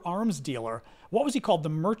 super arms dealer. What was he called? The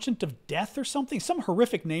Merchant of Death or something? Some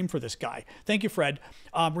horrific name for this guy. Thank you, Fred.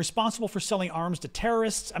 Responsible for selling arms to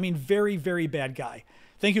terrorists. I mean, very, very bad guy.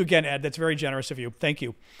 Thank you again, Ed. That's very generous of you. Thank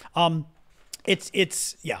you. Yeah,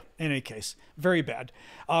 in any case, very bad.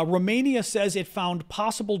 Romania says it found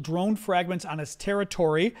possible drone fragments on its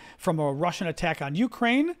territory from a Russian attack on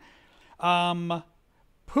Ukraine. Putin,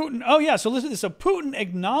 so listen to this. So Putin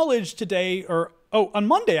acknowledged today, on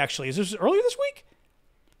Monday, actually. Is this earlier this week?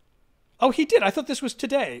 Oh, he did. I thought this was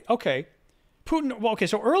today. Okay. Putin,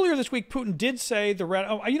 so earlier this week, Putin did say you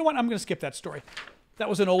know what? I'm going to skip that story. That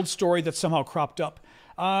was an old story that somehow cropped up.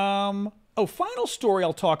 Final story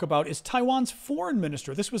I'll talk about is Taiwan's foreign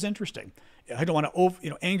minister. This was interesting. I don't want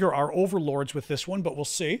to anger our overlords with this one, but we'll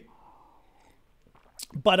see.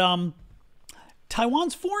 But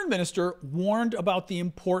Taiwan's foreign minister warned about the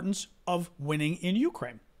importance of winning in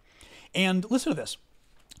Ukraine. And listen to this.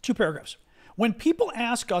 2 paragraphs. When people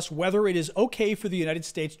ask us whether it is okay for the United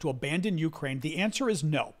States to abandon Ukraine, the answer is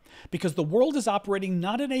no, because the world is operating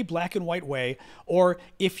not in a black and white way, or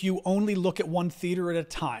if you only look at one theater at a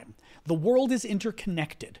time. The world is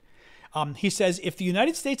interconnected. He says, if the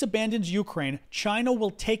United States abandons Ukraine, China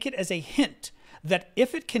will take it as a hint that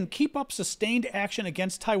if it can keep up sustained action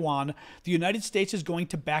against Taiwan, the United States is going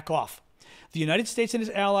to back off. The United States and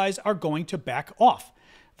its allies are going to back off.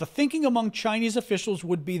 The thinking among Chinese officials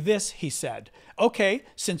would be this, he said. Okay,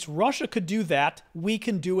 since Russia could do that, we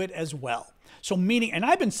can do it as well. So meaning, and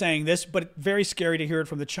I've been saying this, but very scary to hear it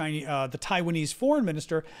from the Taiwanese foreign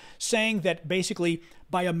minister, saying that basically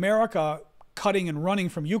by America cutting and running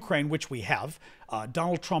from Ukraine, which we have.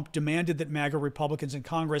 Donald Trump demanded that MAGA Republicans in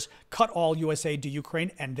Congress cut all U.S. aid to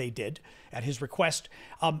Ukraine, and they did at his request.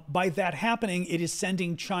 By that happening, it is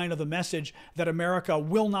sending China the message that America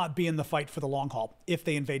will not be in the fight for the long haul if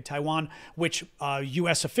they invade Taiwan, which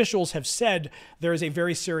U.S. officials have said there is a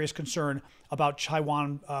very serious concern about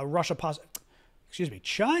China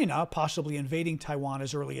possibly invading Taiwan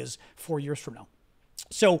as early as 4 years from now.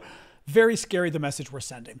 So very scary, the message we're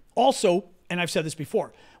sending. Also, and I've said this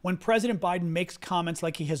before, when President Biden makes comments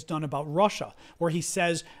like he has done about Russia, where he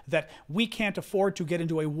says that we can't afford to get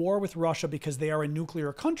into a war with Russia because they are a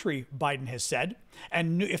nuclear country, Biden has said,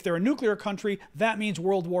 and if they're a nuclear country, that means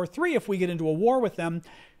World War III if we get into a war with them.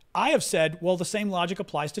 I have said, well, the same logic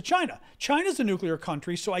applies to China. China's a nuclear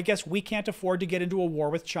country, so I guess we can't afford to get into a war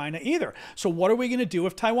with China either. So what are we going to do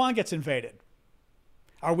if Taiwan gets invaded?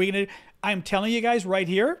 Are we going to, I'm telling you guys right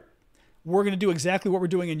here, we're going to do exactly what we're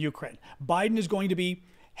doing in Ukraine. Biden is going to be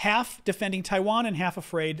half defending Taiwan and half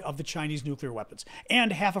afraid of the Chinese nuclear weapons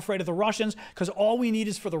and half afraid of the Russians, because all we need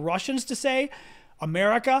is for the Russians to say,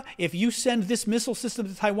 America, if you send this missile system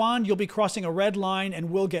to Taiwan, you'll be crossing a red line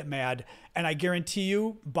and we'll get mad. And I guarantee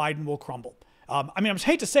you, Biden will crumble. I just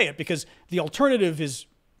hate to say it because the alternative is,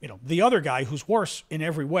 the other guy who's worse in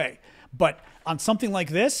every way. But on something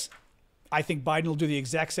like this, I think Biden will do the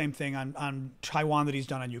exact same thing on Taiwan that he's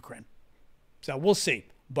done on Ukraine. So we'll see.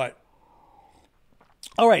 But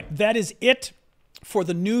all right, that is it for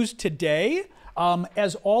the news today.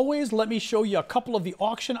 As always, let me show you a couple of the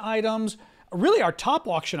auction items. Really, our top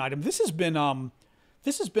auction item. This has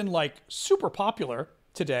been like super popular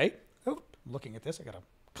today. Oh, looking at this, I gotta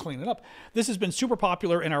clean it up. This has been super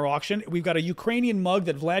popular in our auction. We've got a Ukrainian mug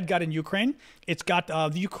that Vlad got in Ukraine. It's got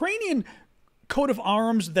the Ukrainian coat of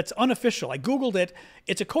arms that's unofficial. I Googled it.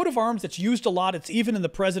 It's a coat of arms that's used a lot. It's even in the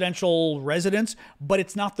presidential residence, but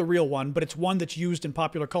it's not the real one, but it's one that's used in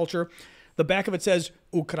popular culture. The back of it says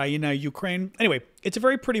Ukraina, Ukraine. Anyway, it's a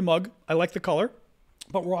very pretty mug. I like the color,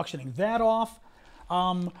 but we're auctioning that off.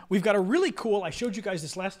 We've got a really cool, I showed you guys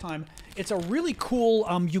this last time. It's a really cool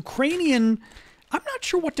Ukrainian, I'm not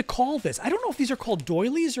sure what to call this. I don't know if these are called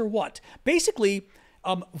doilies or what. Basically,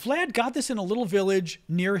 Vlad got this in a little village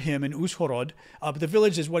near him in Uzhhorod. The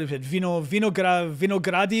village is, what is it,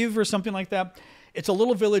 Vinogradiv or something like that. It's a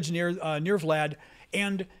little village near Vlad.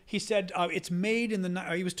 And he said it's made in the,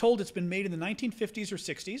 he was told it's been made in the 1950s or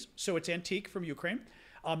 60s. So it's antique from Ukraine.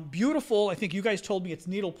 Beautiful. I think you guys told me it's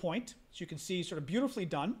needlepoint. So you can see sort of beautifully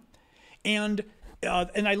done. And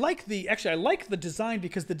I like I like the design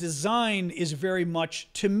because the design is very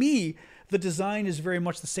much, to me, the design is very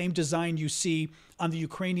much the same design you see on the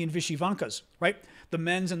Ukrainian vyshyvankas, right? The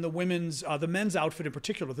men's and the women's, the men's outfit in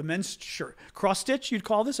particular, the men's shirt. Cross-stitch, you'd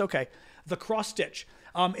call this? Okay. The cross-stitch.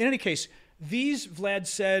 In any case, these, Vlad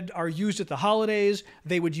said, are used at the holidays.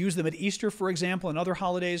 They would use them at Easter, for example, and other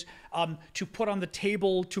holidays, to put on the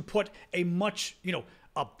table, to put a much,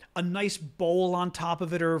 a nice bowl on top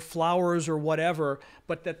of it or flowers or whatever,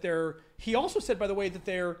 but that he also said, by the way,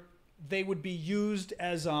 that they would be used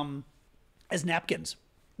as napkins,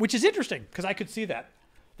 which is interesting because I could see that.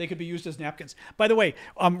 They could be used as napkins. By the way,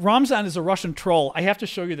 Ramzan is a Russian troll. I have to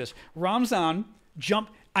show you this. Ramzan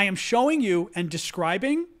jumped. I am showing you and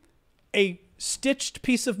describing a stitched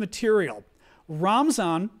piece of material.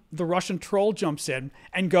 Ramzan, the Russian troll, jumps in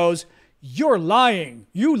and goes, "You're lying.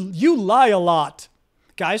 You lie a lot."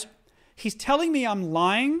 Guys, he's telling me I'm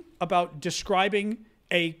lying about describing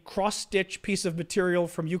a cross-stitch piece of material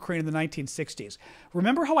from Ukraine in the 1960s.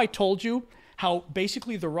 Remember how I told you how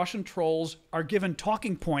basically the Russian trolls are given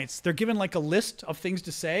talking points? They're given like a list of things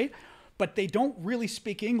to say, but they don't really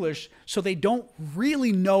speak English, so they don't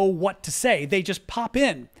really know what to say. They just pop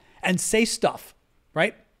in and say stuff,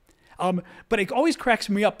 right? But it always cracks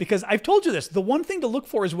me up because I've told you this. The one thing to look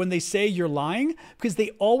for is when they say you're lying, because they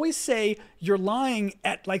always say you're lying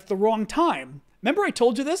at like the wrong time. Remember I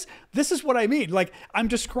told you this? This is what I mean. Like, I'm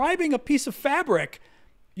describing a piece of fabric.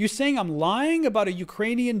 You saying I'm lying about a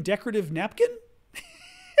Ukrainian decorative napkin?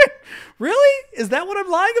 Really? Is that what I'm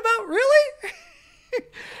lying about? Really?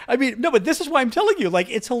 I mean, no, but this is why I'm telling you, like,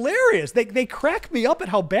 it's hilarious. They crack me up at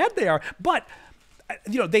how bad they are. But,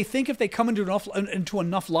 they think if they come into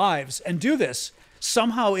enough lives and do this,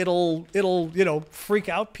 somehow it'll freak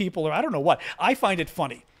out people, or I don't know what. I find it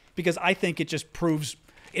funny because I think it just proves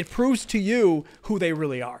to you who they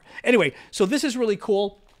really are. Anyway, so this is really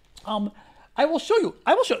cool. I will show you.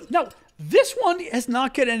 Now, this one has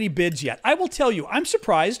not got any bids yet. I will tell you, I'm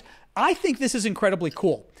surprised. I think this is incredibly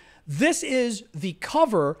cool. This is the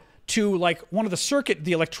cover to like one of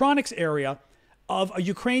the electronics area of a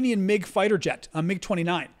Ukrainian MiG fighter jet, a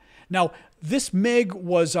MiG-29. Now, this MiG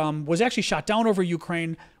was actually shot down over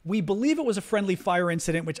Ukraine. We believe it was a friendly fire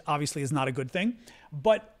incident, which obviously is not a good thing.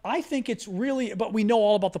 But I think it's really, but we know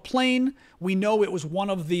all about the plane. We know it was one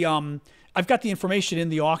of the, I've got the information in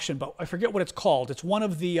the auction, but I forget what it's called. It's one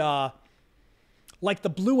of the, like the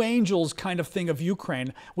Blue Angels kind of thing of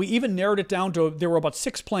Ukraine. We even narrowed it down to, there were about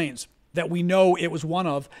 6 planes that we know it was one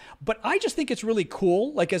of. But I just think it's really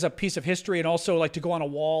cool, like as a piece of history, and also like to go on a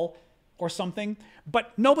wall or something.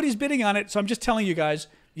 But nobody's bidding on it, so I'm just telling you guys,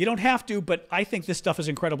 you don't have to, but I think this stuff is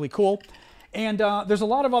incredibly cool. And there's a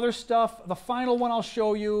lot of other stuff. The final one I'll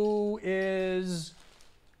show you is...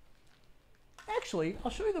 Actually,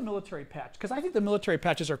 I'll show you the military patch, because I think the military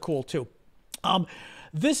patches are cool too.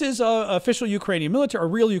 This is a official Ukrainian military, a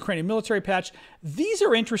real Ukrainian military patch. These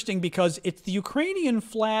are interesting because it's the Ukrainian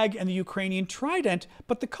flag and the Ukrainian trident,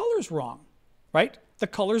 but the color's wrong, right? The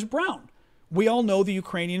color's brown. We all know the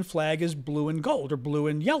Ukrainian flag is blue and gold, or blue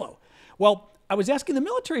and yellow. Well, I was asking the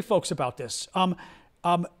military folks about this.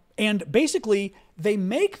 And basically, they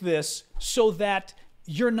make this so that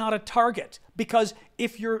you're not a target. Because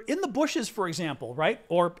if you're in the bushes, for example, right,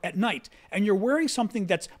 or at night, and you're wearing something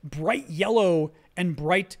that's bright yellow and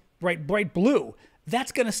bright blue,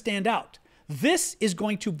 that's going to stand out. This is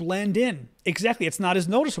going to blend in. Exactly. It's not as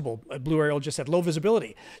noticeable. Blue Ariel just said low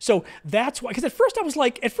visibility. So that's why, because at first I was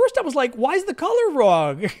like, why is the color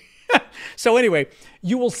wrong? So anyway,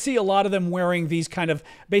 you will see a lot of them wearing these kind of,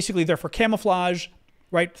 basically they're for camouflage,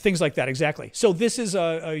 right? Things like that. Exactly. So this is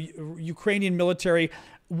a Ukrainian military,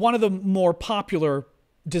 one of the more popular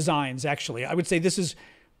designs, actually. I would say this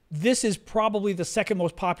is probably the second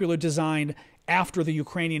most popular design after the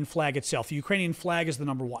Ukrainian flag itself. The Ukrainian flag is the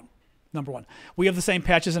number one. We have the same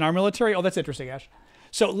patches in our military. Oh, that's interesting, Ash.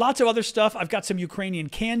 So lots of other stuff. I've got some Ukrainian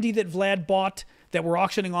candy that Vlad bought that we're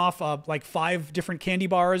auctioning off, like 5 different candy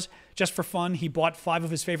bars just for fun. He bought 5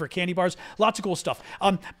 of his favorite candy bars. Lots of cool stuff.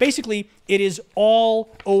 Basically, it is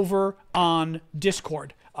all over on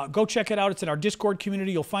Discord. Go check it out. It's in our Discord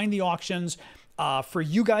community. You'll find the auctions. For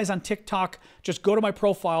you guys on TikTok, just go to my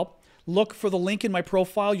profile. Look for the link in my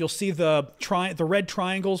profile. You'll see the red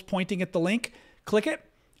triangles pointing at the link. Click it,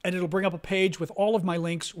 and it'll bring up a page with all of my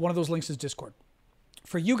links. One of those links is Discord.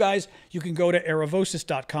 For you guys, you can go to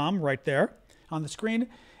aravosis.com right there on the screen,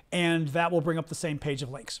 and that will bring up the same page of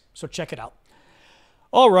links. So check it out.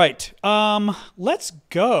 All right, let's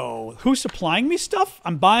go. Who's supplying me stuff?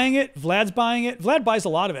 I'm buying it. Vlad's buying it. Vlad buys a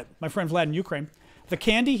lot of it. My friend Vlad in Ukraine. The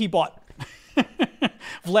candy he bought.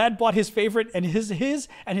 Vlad bought his favorite and his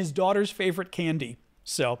and his daughter's favorite candy.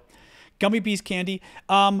 So, Gummy Bees candy.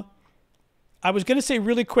 I was going to say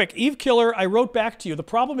really quick, Eve Killer, I wrote back to you. The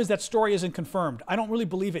problem is that story isn't confirmed. I don't really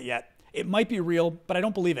believe it yet. It might be real, but I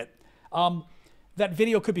don't believe it. That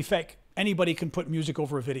video could be fake. Anybody can put music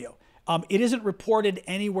over a video. It isn't reported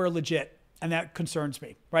anywhere legit, and that concerns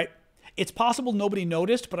me, right? It's possible nobody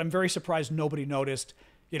noticed, but I'm very surprised nobody noticed.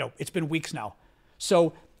 You know, it's been weeks now.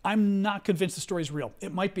 So I'm not convinced the story's real.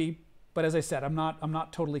 It might be, but as I said, I'm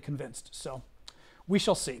not totally convinced. So we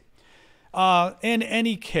shall see. In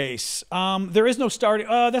any case, there is no starting.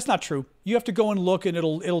 That's not true. You have to go and look, and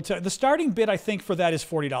it'll tell. The starting bid, I think, for that is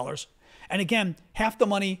 $40. And again, half the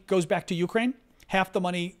money goes back to Ukraine. Half the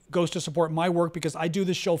money goes to support my work because I do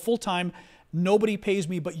this show full time. Nobody pays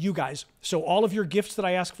me but you guys. So all of your gifts that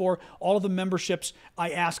I ask for, all of the memberships I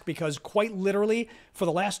ask because quite literally for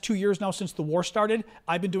the last 2 years now since the war started,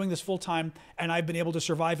 I've been doing this full time and I've been able to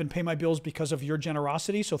survive and pay my bills because of your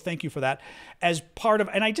generosity. So thank you for that. As part of,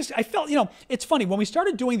 and I felt, you know, it's funny when we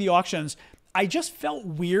started doing the auctions, I just felt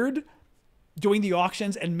weird doing the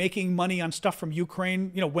auctions and making money on stuff from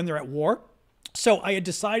Ukraine, you know, when they're at war. So I had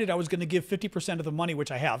decided I was going to give 50% of the money, which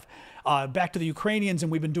I have, back to the Ukrainians, and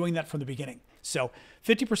we've been doing that from the beginning. So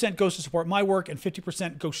 50% goes to support my work, and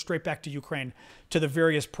 50% goes straight back to Ukraine to the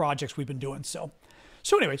various projects we've been doing. So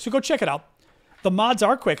anyway, so go check it out. The mods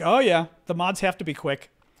are quick. Oh, yeah, the mods have to be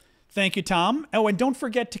quick. Thank you, Tom. Oh, and don't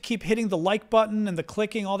forget to keep hitting the like button and the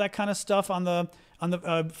clicking, all that kind of stuff on the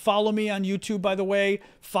follow me on YouTube, by the way.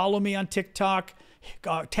 Follow me on TikTok.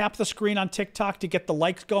 Tap the screen on TikTok to get the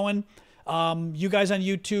likes going. You guys on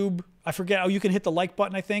YouTube, I forget. Oh, you can hit the like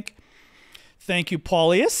button, I think. Thank you,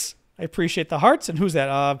 Paulius. I appreciate the hearts. And who's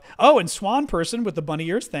that? Oh, and Swan Person with the bunny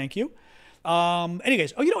ears. Thank you.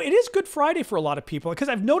 Anyways, oh, you know, it is Good Friday for a lot of people because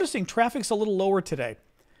I'm noticing traffic's a little lower today.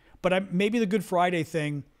 But maybe the Good Friday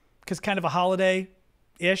thing, because kind of a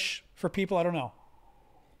holiday-ish for people. I don't know.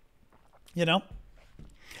 You know?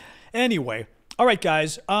 Anyway. All right,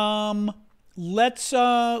 guys. Let's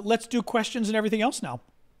do questions and everything else now.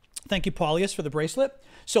 Thank you, Paulius, for the bracelet.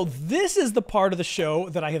 So this is the part of the show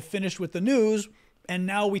that I have finished with the news, and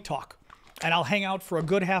now we talk. and I'll hang out for a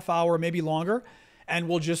good half hour, maybe longer, and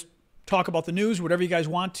we'll just talk about the news, whatever you guys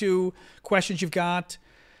want to, questions you've got.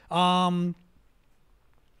 I'm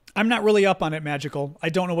not really up on it, Magical. I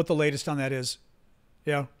don't know what the latest on that is.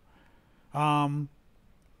 Yeah.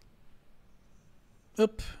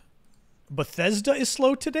 Bethesda is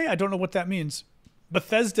slow today? I don't know what that means.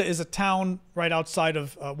 Bethesda is a town right outside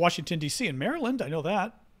of Washington, D.C. in Maryland. I know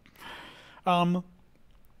that.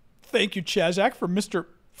 Thank you, Chazak, for Mr.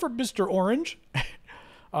 Orange.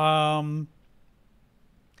 I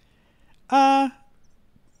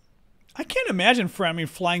can't imagine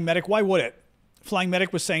Flying Medic. Why would it? Flying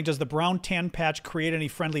Medic was saying, does the brown tan patch create any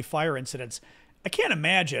friendly fire incidents? I can't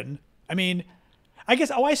imagine. I mean, I guess,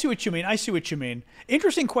 I see what you mean. I see what you mean.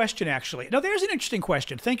 Interesting question, actually. Now, there's an interesting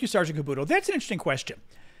question. Thank you, Sergeant Kabuto. That's an interesting question.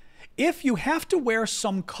 If you have to wear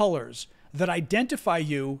some colors that identify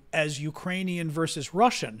you as Ukrainian versus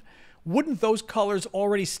Russian, wouldn't those colors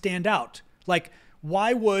already stand out? Like,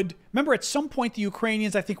 why would, remember at some point the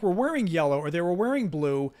Ukrainians, I think, were wearing yellow or they were wearing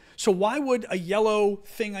blue. So why would a yellow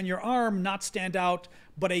thing on your arm not stand out,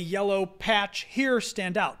 but a yellow patch here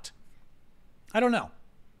stand out? I don't know.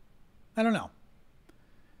 I don't know.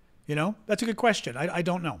 You know, that's a good question. I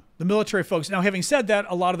don't know. The military folks, now having said that,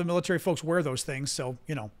 a lot of the military folks wear those things. So,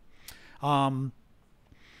 you know,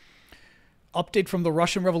 update from the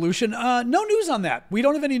Russian Revolution. No news on that. We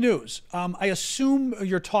don't have any news. I assume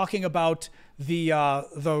you're talking about the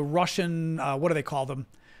Russian, what do they call them?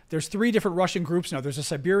 There's 3 different Russian groups now. There's a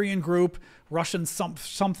Siberian group, Russian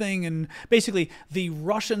something, and basically the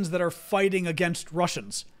Russians that are fighting against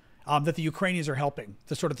Russians, that the Ukrainians are helping,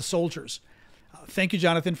 the sort of the soldiers. Thank you,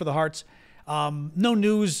 Jonathan, for the hearts. No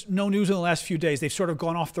news in the last few days. They've sort of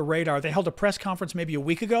gone off the radar. They held a press conference maybe a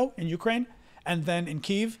week ago in Ukraine, and then in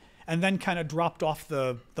Kyiv, and then kind of dropped off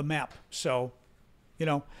the map. So, you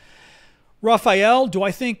know. Raphael, do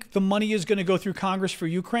I think the money is going to go through Congress for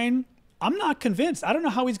Ukraine? I'm not convinced. I don't know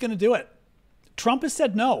how he's going to do it. Trump has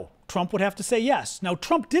said no. Trump would have to say yes. Now,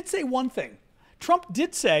 Trump did say one thing. Trump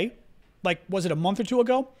did say, like, was it a month or 2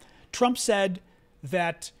 ago? Trump said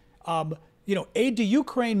that, you know, aid to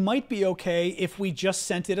Ukraine might be okay if we just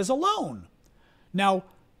sent it as a loan. Now,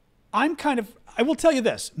 I will tell you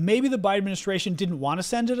this. Maybe the Biden administration didn't want to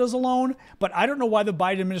send it as a loan, but I don't know why the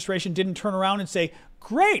Biden administration didn't turn around and say,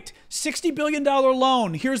 great, $60 billion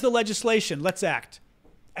loan. Here's the legislation. Let's act.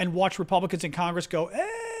 And watch Republicans in Congress go,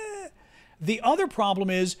 eh. The other problem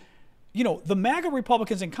is, you know, the MAGA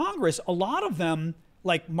Republicans in Congress, a lot of them,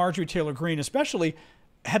 like Marjorie Taylor Greene especially,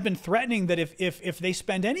 have been threatening that if they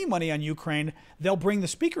spend any money on Ukraine, they'll bring the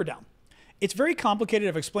speaker down. It's very complicated.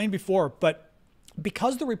 I've explained before, but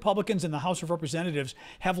because the Republicans in the House of Representatives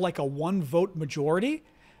have like a 1-vote majority,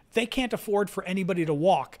 they can't afford for anybody to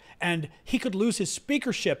walk. And he could lose his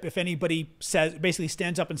speakership if anybody basically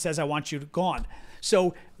stands up and says, I want you gone.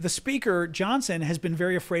 So the speaker, Johnson, has been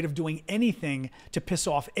very afraid of doing anything to piss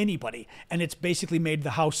off anybody. And it's basically made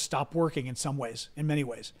the House stop working in some ways, in many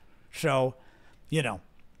ways. So, you know.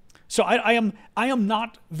 So I am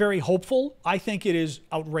not very hopeful. I think it is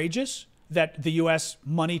outrageous that the U.S.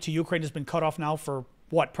 money to Ukraine has been cut off now for,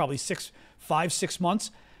 what, probably 5, 6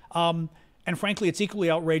 months. And frankly, it's equally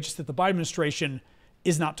outrageous that the Biden administration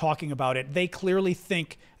is not talking about it. They clearly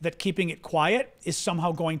think that keeping it quiet is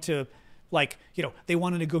somehow going to, like, you know, they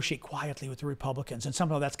want to negotiate quietly with the Republicans and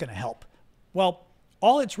somehow that's going to help. Well,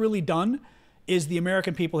 all it's really done is the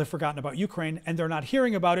American people have forgotten about Ukraine and they're not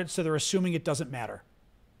hearing about it, so they're assuming it doesn't matter.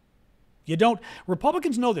 You don't.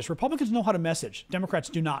 Republicans know this. Republicans know how to message. Democrats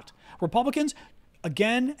do not. Republicans,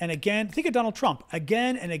 again and again, think of Donald Trump,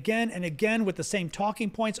 again and again and again with the same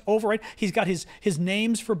talking points over, right? He's got his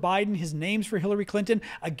names for Biden, his names for Hillary Clinton,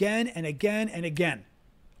 again and again and again,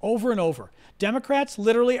 over and over. Democrats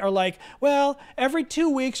literally are like, well, every 2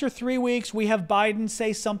 weeks or 3 weeks, we have Biden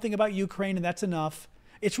say something about Ukraine and that's enough.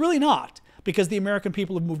 It's really not, because the American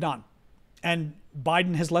people have moved on and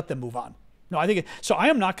Biden has let them move on. No, so I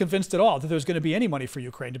am not convinced at all that there's going to be any money for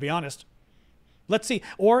Ukraine, to be honest. Let's see.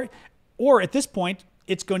 Or at this point,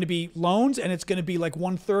 it's going to be loans and it's going to be like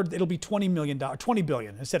 1/3. It'll be $20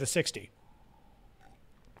 billion instead of 60.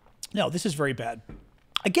 No, this is very bad.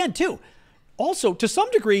 Again, too, also to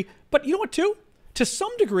some degree, but you know what, too? To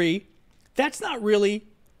some degree, that's not really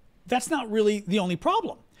the only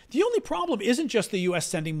problem. The only problem isn't just the U.S.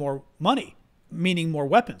 sending more money, meaning more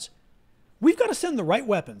weapons. We've got to send the right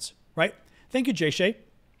weapons, right? Thank you, Jay Shea.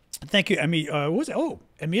 Thank you, Emil. What was it? Oh,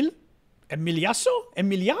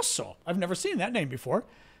 Emiliaso. I've never seen that name before.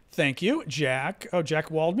 Thank you, Jack. Oh,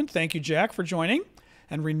 Jack Waldman. Thank you, Jack, for joining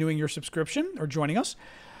and renewing your subscription or joining us.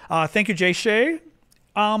 Thank you, Jay Shea.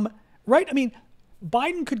 Right? I mean,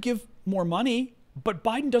 Biden could give more money, but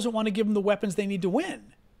Biden doesn't want to give them the weapons they need to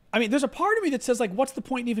win. I mean, there's a part of me that says, like, what's the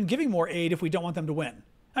point in even giving more aid if we don't want them to win?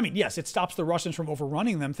 I mean, yes, it stops the Russians from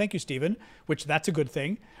overrunning them. Thank you, Stephen, which that's a good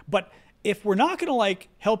thing. But if we're not going to, like,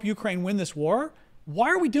 help Ukraine win this war, why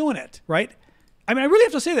are we doing it, right? I mean, I really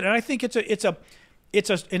have to say that. And I think it's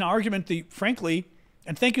an argument that, frankly,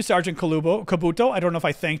 and thank you, Sergeant Kabuto. I don't know if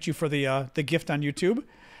I thanked you for the gift on YouTube.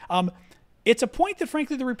 It's a point that,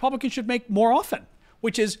 frankly, the Republicans should make more often,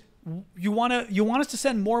 which is you want us to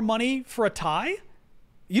send more money for a tie?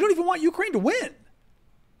 You don't even want Ukraine to win.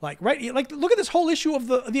 Like, right? Like, look at this whole issue of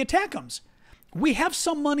the ATACMS. We have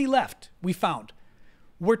some money left, we found.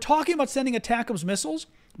 We're talking about sending ATACMS missiles.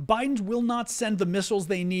 Biden will not send the missiles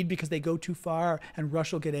they need because they go too far and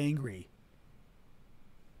Russia will get angry.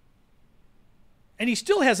 And he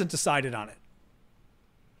still hasn't decided on it.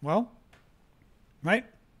 Well, right?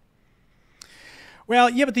 Well,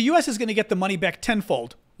 yeah, but the U.S. is going to get the money back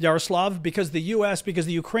tenfold, Yaroslav, because the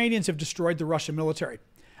Ukrainians have destroyed the Russian military.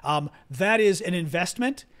 That is an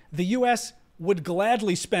investment. The U.S. would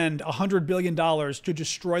gladly spend $100 billion to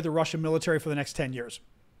destroy the Russian military for the next 10 years.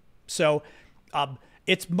 So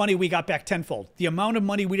it's money we got back tenfold. The amount of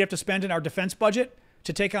money we'd have to spend in our defense budget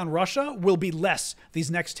to take on Russia will be less these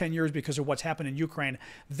next 10 years because of what's happened in Ukraine.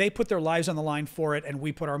 They put their lives on the line for it, and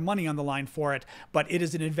we put our money on the line for it. But it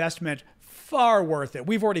is an investment far worth it.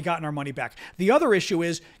 We've already gotten our money back. The other issue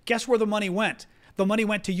is, guess where the money went? The money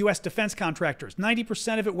went to U.S. defense contractors.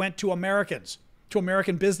 90% of it went to Americans, to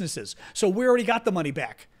American businesses. So we already got the money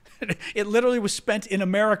back. It literally was spent in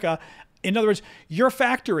America. In other words, your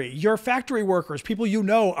factory workers, people you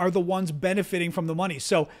know, are the ones benefiting from the money.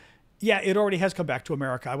 So, yeah, it already has come back to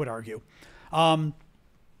America, I would argue.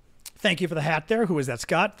 Thank you for the hat there. Who is that,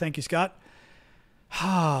 Scott? Thank you, Scott.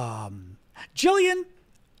 Jillian,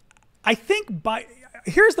 I think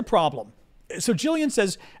here's the problem. So Jillian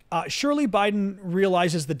says, surely Biden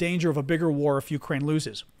realizes the danger of a bigger war if Ukraine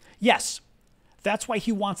loses. Yes, that's why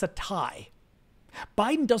he wants a tie.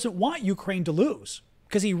 Biden doesn't want Ukraine to lose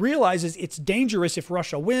because he realizes it's dangerous if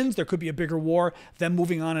Russia wins. There could be a bigger war, them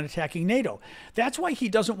moving on and attacking NATO. That's why he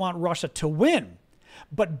doesn't want Russia to win.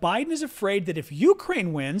 But Biden is afraid that if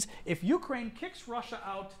Ukraine wins, if Ukraine kicks Russia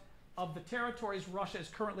out of the territories Russia is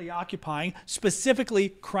currently occupying, specifically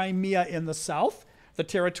Crimea in the south, the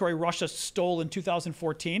territory Russia stole in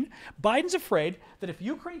 2014, Biden's afraid that if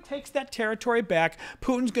Ukraine takes that territory back,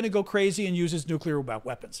 Putin's going to go crazy and use his nuclear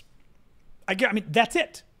weapons. I mean, that's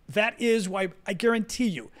it. That is why, I guarantee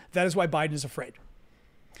you, that is why Biden is afraid.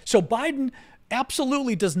 So Biden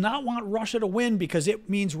absolutely does not want Russia to win because it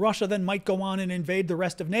means Russia then might go on and invade the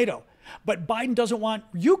rest of NATO. But Biden doesn't want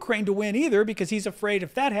Ukraine to win either because he's afraid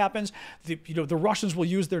if that happens, the Russians will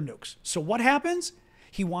use their nukes. So what happens?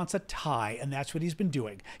 He wants a tie, and that's what he's been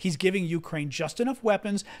doing. He's giving Ukraine just enough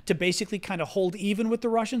weapons to basically kind of hold even with the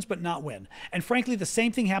Russians, but not win. And frankly, the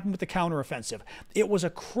same thing happened with the counteroffensive. It was a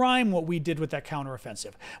crime what we did with that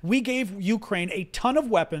counteroffensive. We gave Ukraine a ton of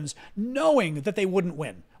weapons knowing that they wouldn't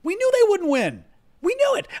win. We knew they wouldn't win. We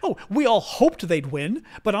knew it. Oh, we all hoped they'd win,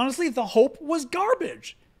 but honestly, the hope was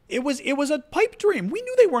garbage. It was a pipe dream. We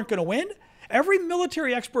knew they weren't going to win. Every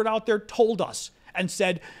military expert out there told us and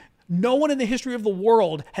said, no one in the history of the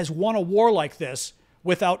world has won a war like this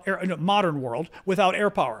without modern world, without air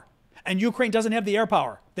power. And Ukraine doesn't have the air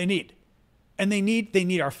power they need. And they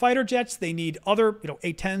need our fighter jets, they need other,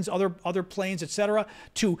 A-10s, other planes, etc.,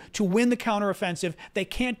 to win the counteroffensive. They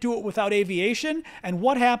can't do it without aviation. And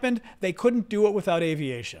what happened? They couldn't do it without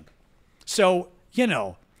aviation. So,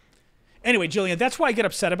 Anyway, Jillian, that's why I get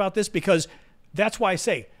upset about this, because that's why I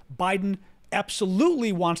say Biden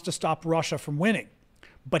absolutely wants to stop Russia from winning.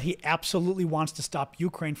 But he absolutely wants to stop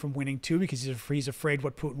Ukraine from winning too, because he's afraid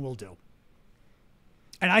what Putin will do.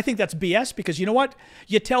 And I think that's BS, because you know what?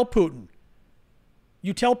 You tell Putin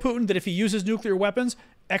that if he uses nuclear weapons,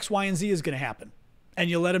 X, Y, and Z is going to happen.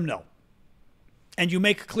 And you let him know. And you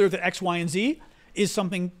make clear that X, Y, and Z is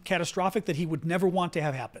something catastrophic that he would never want to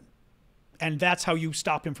have happen. And that's how you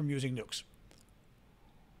stop him from using nukes.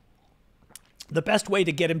 The best way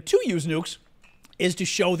to get him to use nukes is to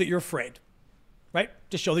show that you're afraid. Right?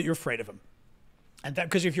 To show that you're afraid of him. And that,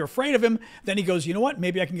 because if you're afraid of him, then he goes, you know what?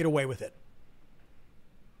 Maybe I can get away with it.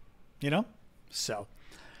 So,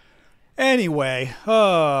 anyway, boy,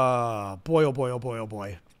 oh boy, oh boy, oh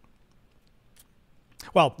boy.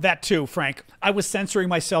 Well, that too, Frank. I was censoring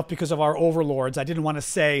myself because of our overlords. I didn't want to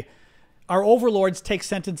say, our overlords take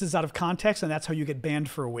sentences out of context, and that's how you get banned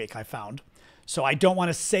for a week, I found. So I don't want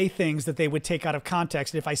to say things that they would take out of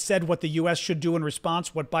context. And if I said what the U.S. should do in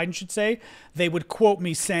response, what Biden should say, they would quote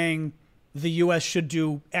me saying the U.S. should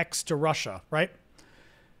do X to Russia, right?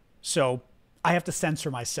 So I have to censor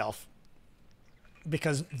myself.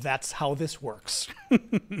 because that's how this works.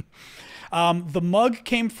 The mug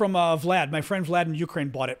came from Vlad. My friend Vlad in Ukraine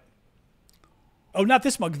bought it. Oh, not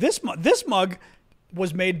this mug. This mug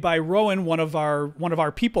was made by Rowan, one of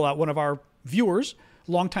our people out, one of our viewers,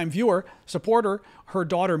 longtime viewer, supporter. Her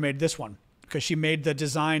daughter made this one because she made the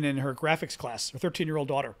design in her graphics class, her 13-year-old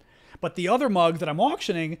daughter. But the other mug that I'm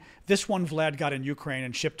auctioning, this one Vlad got in Ukraine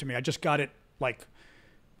and shipped to me. I just got it like,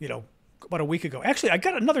 about a week ago. Actually, I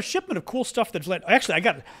got another shipment of cool stuff that Vlad... Actually,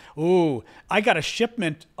 I got a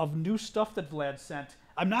shipment of new stuff that Vlad sent.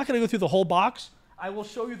 I'm not going to go through the whole box. I will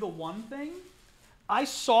show you the one thing. I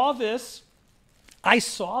saw this,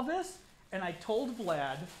 and I told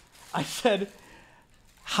Vlad, I said,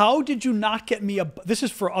 how did you not get me a... This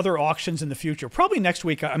is for other auctions in the future. Probably next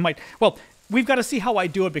week I might... Well, we've got to see how I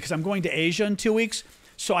do it because I'm going to Asia in 2 weeks.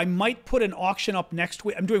 So I might put an auction up next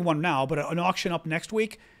week. I'm doing one now, but an auction up next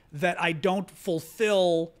week that I don't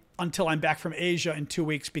fulfill until I'm back from Asia in 2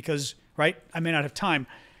 weeks because, right, I may not have time.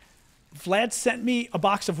 Vlad sent me a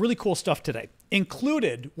box of really cool stuff today.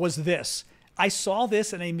 Included was this. I saw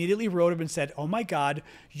this and I immediately wrote him and said, oh my God,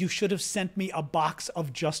 you should have sent me a box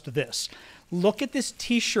of just this. Look at this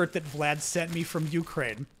t-shirt that Vlad sent me from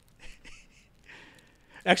Ukraine.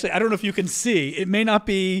 Actually, I don't know if you can see. It may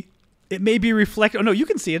be reflecting. Oh no, you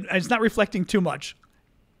can see it. It's not reflecting too much.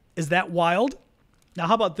 Is that wild? Now,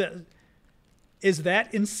 how about this? Is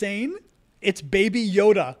that insane? It's Baby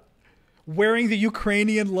Yoda wearing the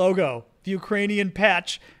Ukrainian logo, the Ukrainian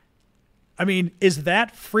patch. I mean, is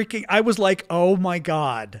that freaking... I was like, oh my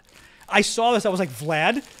God. I saw this. I was like,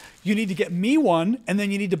 Vlad, you need to get me one, and then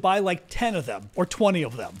you need to buy like 10 of them or 20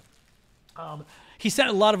 of them. He sent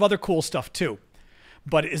a lot of other cool stuff too.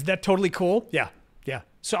 But is that totally cool? Yeah, yeah.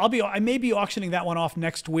 So I may be auctioning that one off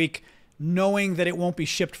next week, knowing that it won't be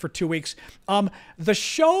shipped for 2 weeks. The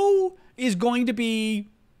show is going to be,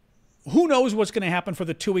 who knows what's going to happen for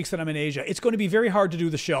the 2 weeks that I'm in Asia. It's going to be very hard to do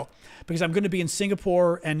the show because I'm going to be in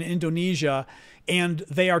Singapore and Indonesia, and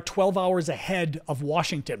they are 12 hours ahead of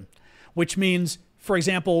Washington, which means, for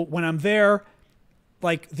example, when I'm there,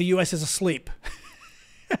 like the U.S. is asleep.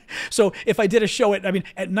 So if I did a show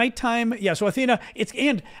at nighttime, yeah, so Athena,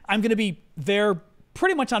 and I'm going to be there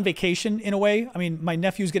pretty much on vacation in a way. I mean, my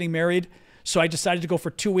nephew's getting married, so I decided to go for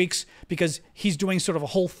 2 weeks because he's doing sort of a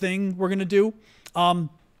whole thing we're going to do.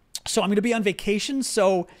 So I'm going to be on vacation,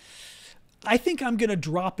 so I think I'm going to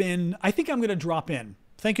drop in.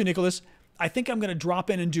 Thank you, Nicholas. I think I'm going to drop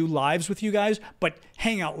in and do lives with you guys, but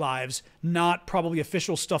hangout lives, not probably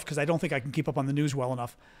official stuff because I don't think I can keep up on the news well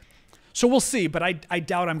enough. So we'll see, but I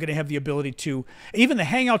doubt I'm going to have the ability to. Even the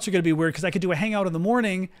hangouts are going to be weird because I could do a hangout in the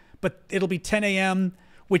morning, but it'll be 10 a.m.,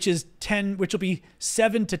 which will be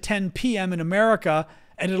 7 to 10 p.m. in America,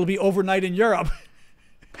 and it'll be overnight in Europe.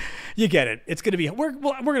 You get it. It's going to be. We're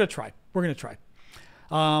going to try. We're going to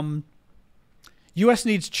try. U.S.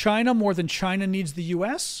 needs China more than China needs the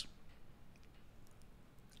U.S.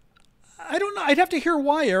 I don't know. I'd have to hear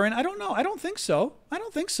why, Aaron. I don't know. I don't think so.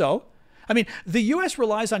 I mean, the U.S.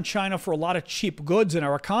 relies on China for a lot of cheap goods in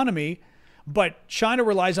our economy, but China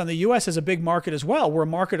relies on the U.S. as a big market as well. We're a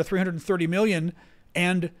market of 330 million,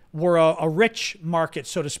 and we're a rich market,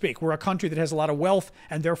 so to speak. We're a country that has a lot of wealth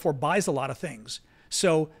and therefore buys a lot of things.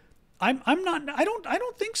 So I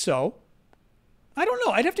don't think so. I don't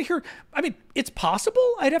know. I'd have to hear. I mean, it's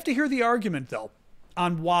possible. I'd have to hear the argument though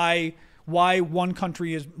on why one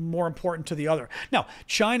country is more important to the other. Now,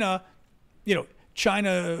 China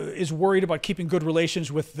is worried about keeping good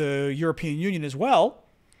relations with the European Union as well,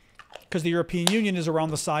 because the European Union is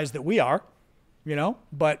around the size that we are,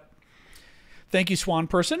 But thank you, Swan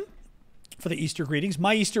Person, for the Easter greetings.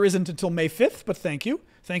 My Easter isn't until May 5th, but thank you.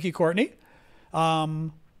 Thank you, Courtney.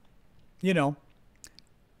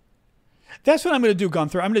 That's what I'm going to do,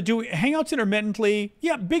 Gunther. I'm going to do hangouts intermittently.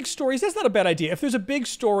 Yeah, big stories. That's not a bad idea. If there's a big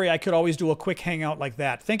story, I could always do a quick hangout like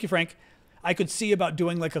that. Thank you, Frank. I could see about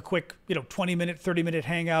doing like a quick, 20-minute, 30-minute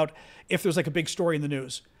hangout if there's like a big story in the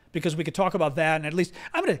news, because we could talk about that. And at least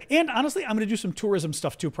honestly, I'm going to do some tourism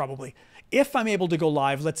stuff too, probably. If I'm able to go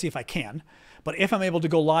live, let's see if I can. But if I'm able to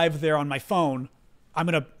go live there on my phone, I'm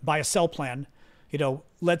going to buy a cell plan.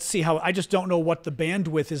 Let's see how, I just don't know what the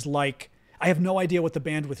bandwidth is like. I have no idea what the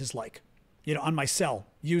bandwidth is like, on my cell,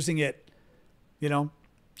 using it,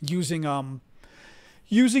 using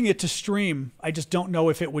it to stream. I just don't know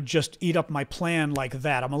if it would just eat up my plan like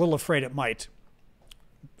that. I'm a little afraid it might.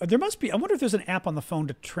 There must be, I wonder if there's an app on the phone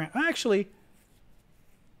to actually,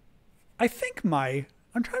 I think I'm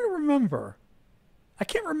trying to remember. I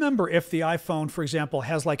can't remember if the iPhone, for example,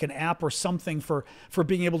 has like an app or something for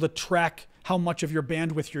being able to track how much of your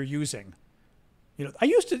bandwidth you're using. There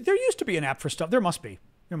used to be an app for stuff. There must be.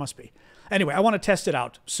 There must be. Anyway, I want to test it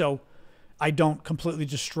out so I don't completely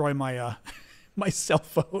destroy my my cell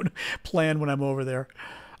phone plan when I'm over there.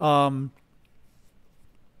 Yeah,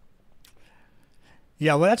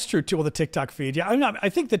 well, that's true too. Well, the TikTok feed. Yeah, I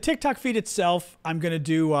think the TikTok feed itself, I'm gonna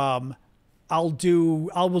do. I will do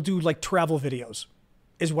like travel videos,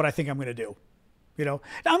 is what I think I'm gonna do. You know,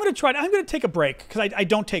 now I'm gonna take a break because I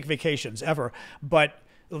don't take vacations ever. But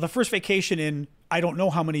the first vacation in I don't know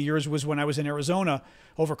how many years was when I was in Arizona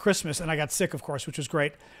over Christmas, and I got sick, of course, which was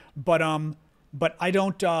great. But I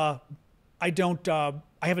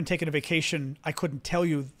haven't taken a vacation. I couldn't tell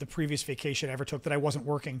you the previous vacation I ever took that I wasn't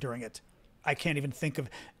working during it. I can't even think of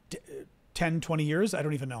 10, 20 years. I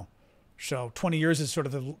don't even know. So 20 years is sort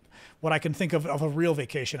of what I can think of a real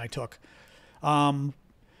vacation I took.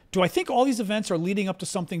 Do I think all these events are leading up to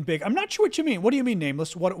something big? I'm not sure what you mean. What do you mean,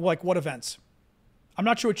 Nameless? What events? I'm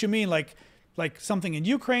not sure what you mean. Like something in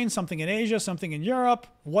Ukraine, something in Asia, something in Europe.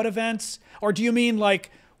 What events? Or do you mean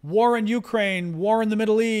like war in Ukraine, war in the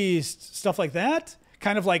Middle East, stuff like that?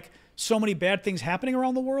 Kind of like so many bad things happening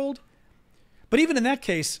around the world. But even in that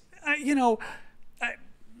case, I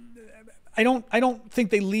don't think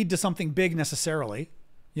they lead to something big necessarily,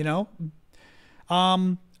 you know.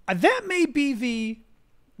 That may be the.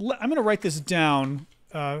 I'm going to write this down.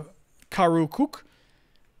 Karukuk,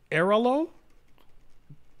 Eralo.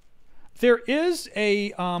 There is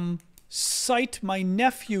a site my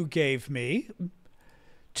nephew gave me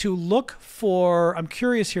to look for. I'm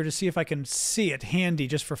curious here to see if I can see it handy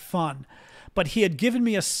just for fun. But he had given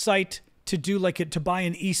me a site to do to buy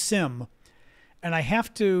an eSIM, and I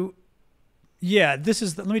have to. Yeah, this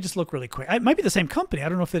is. Let me just look really quick. It might be the same company. I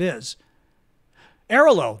don't know if it is.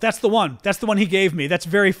 Aralo, that's the one. That's the one he gave me. That's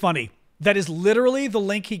very funny. That is literally the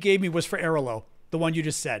link he gave me was for Aralo, the one you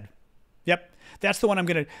just said. Yep, that's the one I'm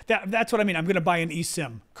gonna. That's what I mean. I'm gonna buy an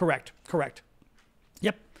eSIM. Correct.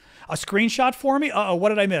 Yep, a screenshot for me. Uh-oh, what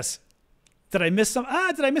did I miss? Did I miss some?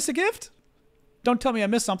 Did I miss a gift? Don't tell me I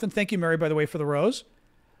missed something. Thank you, Mary, by the way, for the rose.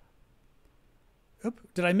 Oop,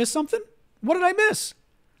 did I miss something? What did I miss?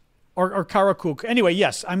 Or Karakuk. Anyway,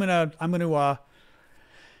 yes, I'm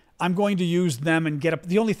going to use them and get up.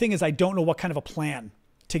 The only thing is I don't know what kind of a plan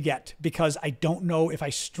to get because I don't know if I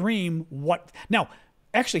stream what. Now,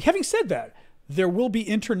 actually, having said that, there will be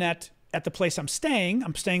internet at the place I'm staying.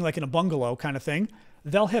 I'm staying like in a bungalow kind of thing.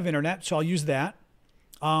 They'll have internet, so I'll use that.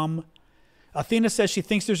 Athena says she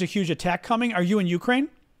thinks there's a huge attack coming. Are you in Ukraine?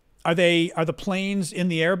 Are the planes in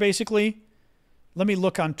the air basically? Let me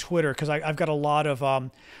look on Twitter because I've got a lot of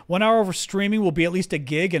 1 hour of streaming will be at least a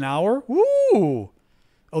gig an hour. Woo!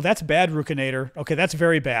 Oh, that's bad, Rukinator. Okay, that's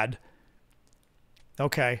very bad.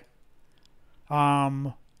 Okay.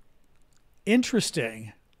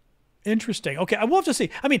 Interesting. Okay, I will have to see.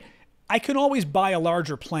 I mean, I can always buy a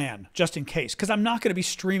larger plan just in case because I'm not going to be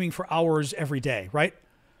streaming for hours every day, right?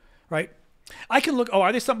 Right? I can look. Oh,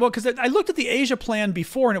 are they something? Well, because I looked at the Asia plan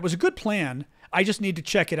before and it was a good plan. I just need to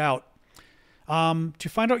check it out. To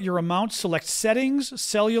find out your amount, select settings,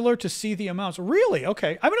 cellular to see the amounts. Really?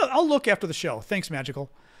 Okay. I'll look after the show. Thanks, Magical.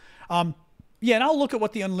 Yeah, and I'll look at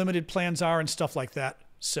what the unlimited plans are and stuff like that.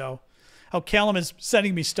 So, Callum is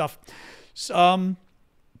sending me stuff.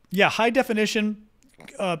 Yeah, high definition,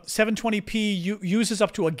 720p uses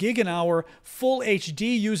up to a gig an hour. Full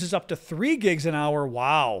HD uses up to 3 gigs an hour.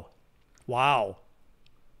 Wow.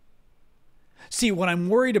 See, what I'm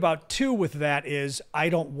worried about too with that is I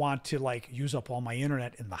don't want to use up all my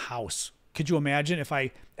internet in the house. Could you imagine if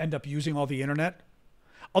I end up using all the internet?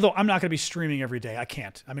 Although I'm not going to be streaming every day. I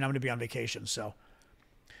can't. I mean, I'm going to be on vacation, so.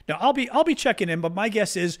 Now, I'll be checking in, but my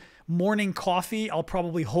guess is morning coffee I'll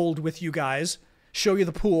probably hold with you guys. Show you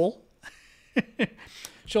the pool.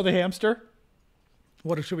 Show the hamster.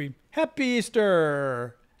 What should we? Happy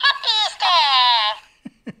Easter.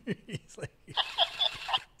 Happy Easter.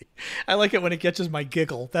 I like it when it catches my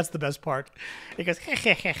giggle. That's the best part. It goes,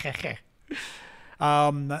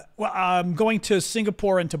 well, I'm going to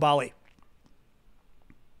Singapore and to Bali.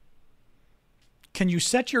 Can you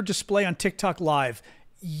set your display on TikTok Live?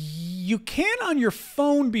 You can on your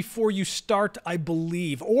phone before you start, I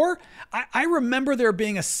believe. Or I remember there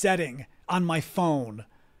being a setting on my phone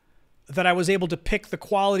that I was able to pick the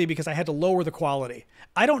quality because I had to lower the quality.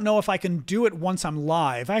 I don't know if I can do it once I'm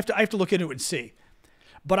live. I have to look into it and see.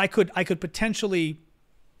 But I could potentially,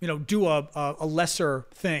 do a lesser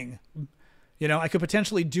thing. I could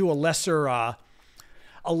potentially do a lesser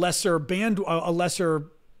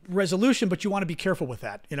resolution, but you want to be careful with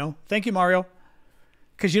that. Thank you, Mario.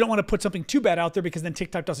 Because you don't want to put something too bad out there because then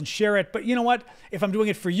TikTok doesn't share it. But you know what? If I'm doing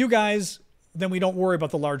it for you guys, then we don't worry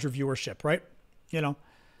about the larger viewership, right?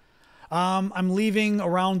 I'm leaving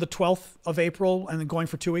around the 12th of April and then going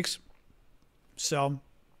for 2 weeks. So,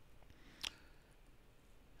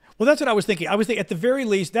 well, that's what I was thinking. I was thinking at the very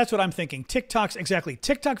least, that's what I'm thinking. TikToks, exactly.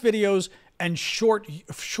 TikTok videos and short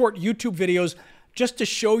YouTube videos just to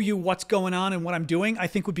show you what's going on and what I'm doing, I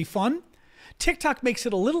think would be fun. TikTok makes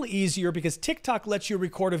it a little easier because TikTok lets you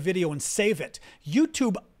record a video and save it.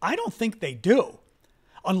 YouTube, I don't think they do.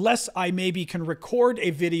 Unless I maybe can record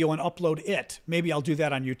a video and upload it. Maybe I'll do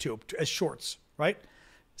that on YouTube as shorts, right?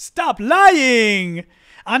 Stop lying!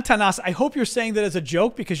 Antanas, I hope you're saying that as a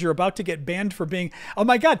joke because you're about to get banned for being... Oh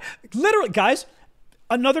my God. Literally, guys,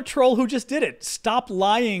 another troll who just did it. Stop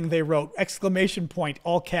lying, they wrote, exclamation point,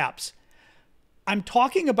 all caps. I'm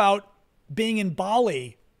talking about being in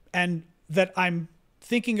Bali and that I'm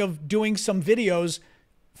thinking of doing some videos,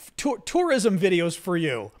 tourism videos for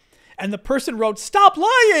you. And the person wrote, stop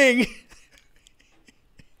lying.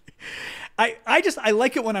 I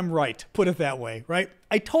like it when I'm right, put it that way, right?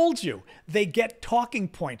 I told you, they get talking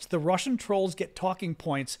points. The Russian trolls get talking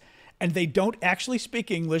points and they don't actually speak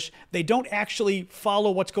English. They don't actually follow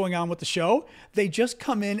what's going on with the show. They just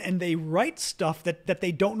come in and they write stuff that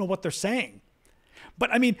they don't know what they're saying.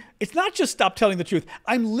 But I mean, it's not just stop telling the truth.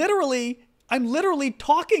 I'm literally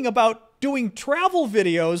talking about doing travel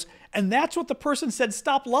videos, and that's what the person said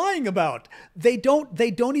stop lying about. They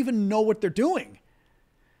don't even know what they're doing.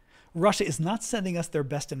 Russia is not sending us their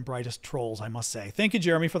best and brightest trolls, I must say. Thank you,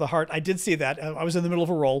 Jeremy, for the heart. I did see that. I was in the middle of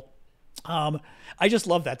a roll. I just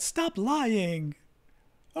love that. Stop lying.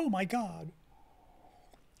 Oh my God.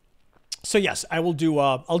 So yes, I will do.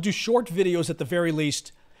 I'll do short videos at the very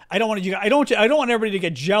least. I don't want everybody to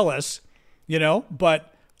get jealous, you know.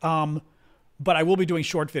 But I will be doing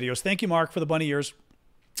short videos. Thank you, Mark, for the bunny ears.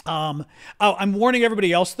 Oh, I'm warning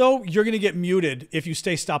everybody else though. You're going to get muted if you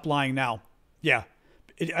stop lying now. Yeah.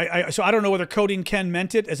 So I don't know whether Coding Ken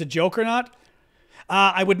meant it as a joke or not.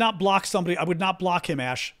 I would not block somebody. I would not block him,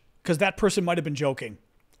 Ash, because that person might have been joking.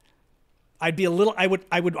 I'd be a little.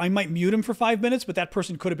 I might mute him for 5 minutes, but that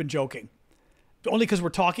person could have been joking. Only because we're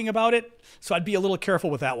talking about it, so I'd be a little careful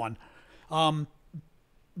with that one.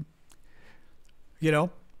 You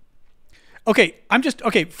know. Okay,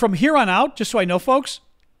 from here on out, just so I know, folks,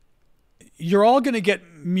 you're all going to get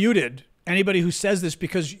muted. Anybody who says this,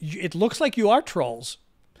 because it looks like you are trolls.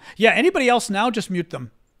 Yeah, anybody else now, just mute them.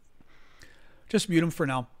 Just mute them for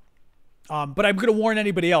now. But I'm going to warn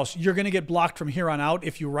anybody else. You're going to get blocked from here on out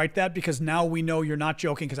if you write that, because now we know you're not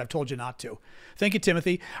joking because I've told you not to. Thank you,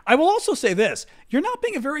 Timothy. I will also say this. You're not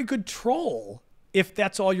being a very good troll if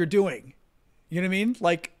that's all you're doing. You know what I mean?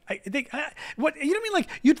 Like, I think, what, you know what I mean? Like,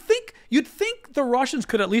 you'd think the Russians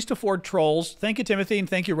could at least afford trolls. Thank you, Timothy, and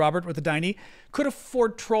thank you, Robert, with the Diney. Could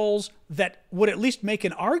afford trolls that would at least make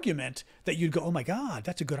an argument that you'd go, oh my God,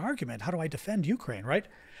 that's a good argument. How do I defend Ukraine, right?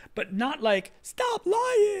 But not like, stop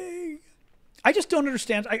lying. I just don't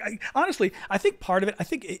understand. Honestly, I think part of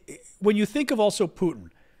it, when you think of also Putin,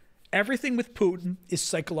 everything with Putin is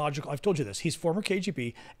psychological. I've told you this. He's former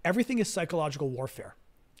KGB. Everything is psychological warfare.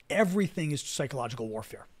 Everything is psychological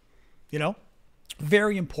warfare. You know?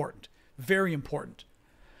 Very important. Very important.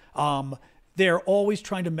 They're always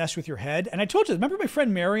trying to mess with your head. And I told you, remember my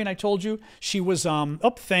friend Marion, I told you? She was,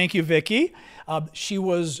 thank you, Vicky. She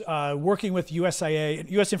was working with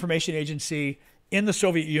USIA, U.S. Information Agency in the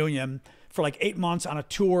Soviet Union for like 8 months on a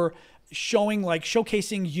tour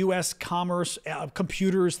showcasing U.S. commerce,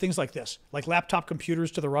 computers, things like this, like laptop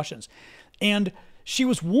computers to the Russians. And she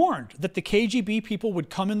was warned that the KGB people would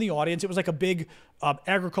come in the audience. It was like a big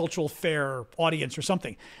agricultural fair audience or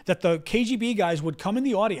something, that the KGB guys would come in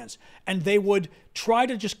the audience and they would try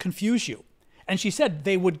to just confuse you. And she said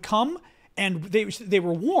they would come and they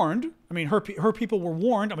were warned. I mean, her people were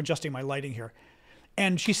warned. I'm adjusting my lighting here.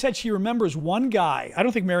 And she said she remembers one guy. I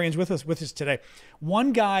don't think Marion's with us today.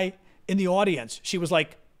 One guy in the audience, she was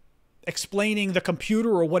like explaining the computer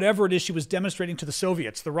or whatever it is she was demonstrating to the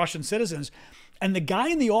Soviets, the Russian citizens. And the guy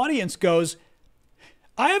in the audience goes,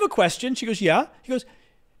 I have a question. She goes, yeah. He goes,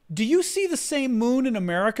 do you see the same moon in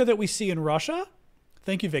America that we see in Russia?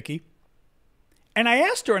 Thank you, Vicky. And I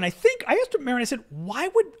asked her, Marion, I said, why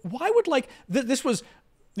would like, this was,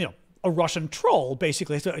 you know, a Russian troll,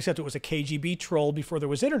 basically, except it was a KGB troll before there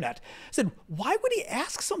was internet. I said, why would he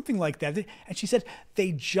ask something like that? And she said,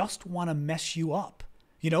 they just want to mess you up.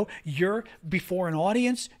 You know, you're before an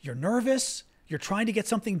audience, you're nervous, you're trying to get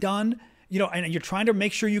something done, you know, and you're trying to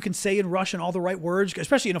make sure you can say in Russian all the right words,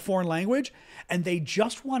 especially in a foreign language. And they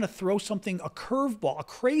just want to throw something, a curveball, a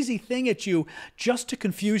crazy thing at you just to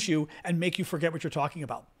confuse you and make you forget what you're talking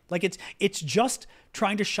about. Like it's just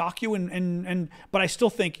trying to shock you but I still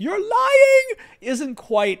think you're lying isn't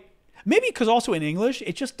quite, Maybe because also in English,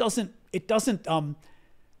 it just doesn't, it doesn't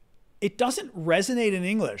resonate in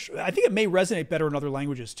English. I think it may resonate better in other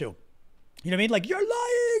languages too. You know what I mean? Like, you're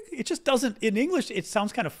lying. It just doesn't, in English, it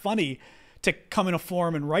sounds kind of funny to come in a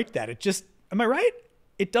form and write that. It just, am I right?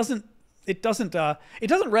 It doesn't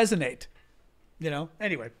resonate, you know?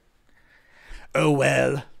 Anyway. Oh,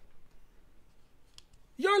 well.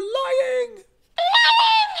 You're lying.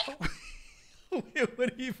 It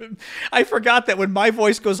would even, I forgot that when my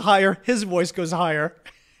voice goes higher, his voice goes higher.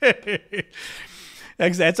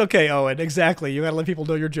 It's okay, Owen. Exactly. You got to let people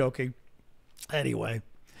know you're joking. Anyway,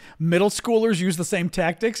 middle schoolers use the same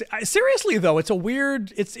tactics. Seriously, though, it's a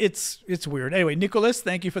weird. It's weird. Anyway, Nicholas,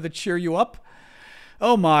 thank you for the cheer you up.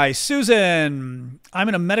 Oh my, Susan. I'm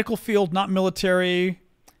in a medical field, not military.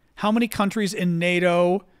 How many countries in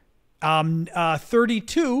NATO?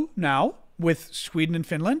 32 now with Sweden and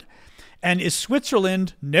Finland. And is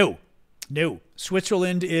Switzerland? No. No.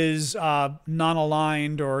 Switzerland is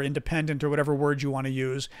non-aligned or independent or whatever word you want to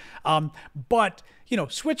use. But, you know,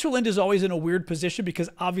 Switzerland is always in a weird position because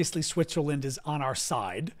obviously Switzerland is on our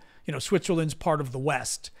side. You know, Switzerland's part of the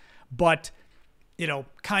West. But, you know,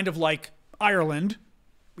 kind of like Ireland,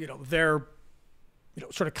 you know, they're, you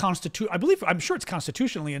know, sort of I'm sure it's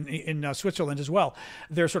constitutionally in Switzerland as well.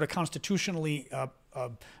 They're sort of constitutionally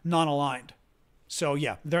non-aligned. So,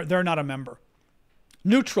 yeah, they're not a member.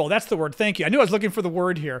 Neutral, that's the word. Thank you. I knew I was looking for the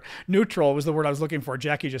word here. Neutral was the word I was looking for.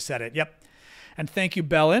 Jackie just said it. Yep. And thank you,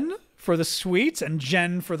 Bellin, for the sweets, and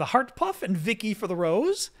Jen for the heart puff, and Vicky for the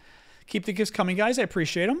rose. Keep the gifts coming, guys. I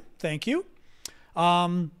appreciate them. Thank you.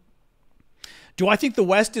 Do I think the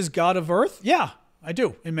West is God of Earth? Yeah, I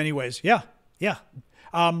do in many ways. Yeah, yeah.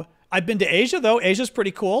 I've been to Asia, though. Asia's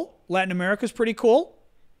pretty cool. Latin America's pretty cool.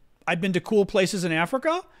 I've been to cool places in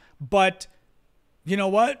Africa. But you know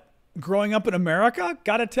what? Growing up in America,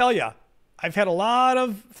 gotta tell you, I've had a lot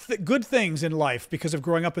of good things in life because of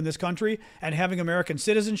growing up in this country and having American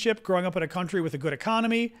citizenship, growing up in a country with a good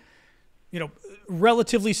economy, you know,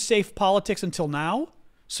 relatively safe politics until now.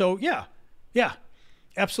 So yeah,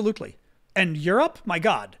 absolutely. And Europe, my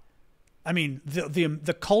God. I mean,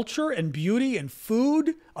 the culture and beauty and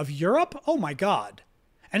food of Europe, oh my God.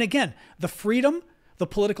 And again, the freedom, the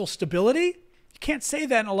political stability, you can't say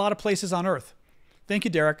that in a lot of places on earth. Thank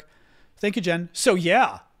you, Derek. Thank you, Jen. So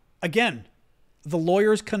yeah, again, the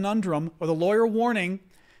lawyer's conundrum or the lawyer warning.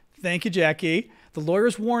 Thank you, Jackie. The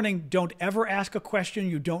lawyer's warning, don't ever ask a question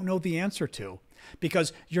you don't know the answer to,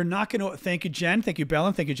 because you're not going to, thank you, Jen. Thank you,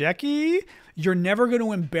 Bellin. Thank you, Jackie. You're never going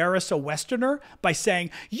to embarrass a Westerner by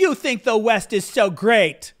saying, you think the West is so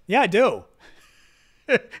great. Yeah, I do.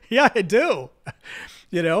 Yeah, I do.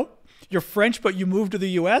 You know, you're French, but you moved to the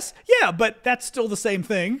U.S. Yeah, but that's still the same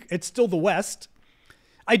thing. It's still the West.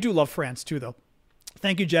 I do love France too, though.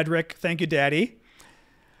 Thank you, Jedrick. Thank you, Daddy.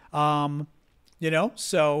 You know,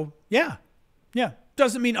 so yeah.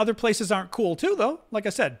 Doesn't mean other places aren't cool too, though, like I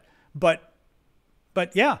said. But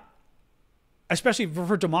yeah, especially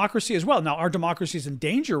for democracy as well. Now, our democracy is in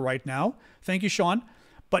danger right now. Thank you, Sean.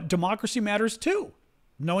 But democracy matters too.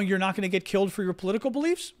 Knowing you're not going to get killed for your political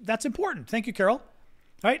beliefs, that's important. Thank you, Carol.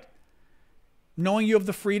 Right? Knowing you have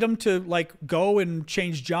the freedom to like go and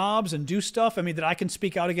change jobs and do stuff. I mean, that I can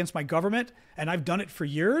speak out against my government, and I've done it for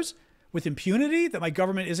years with impunity, that my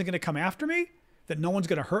government isn't going to come after me, that no one's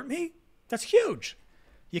going to hurt me. That's huge.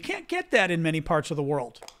 You can't get that in many parts of the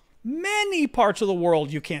world. Many parts of the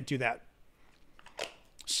world, you can't do that.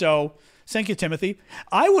 So, thank you, Timothy.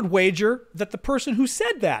 I would wager that the person who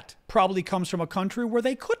said that probably comes from a country where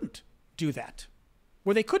they couldn't do that,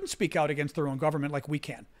 where they couldn't speak out against their own government like we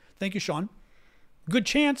can. Thank you, Sean. Good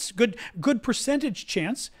chance, good percentage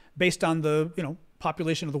chance based on the, you know,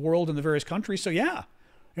 population of the world and the various countries. So yeah.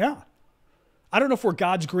 I don't know if we're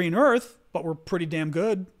God's green earth, but we're pretty damn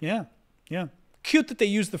good. Yeah. Cute that they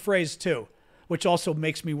use the phrase too, which also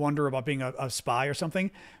makes me wonder about being a spy or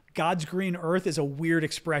something. God's green earth is a weird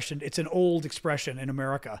expression. It's an old expression in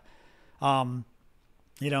America. You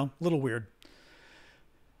know, a little weird.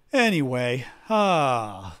 Anyway,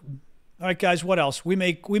 all right, guys, what else? We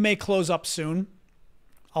may close up soon.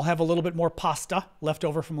 I'll have a little bit more pasta left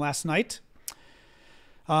over from last night.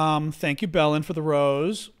 Thank you, Bellin, for the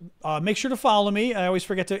rose. Make sure to follow me. I always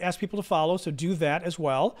forget to ask people to follow, so do that as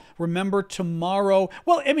well. Remember tomorrow.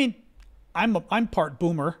 Well, I mean, I'm part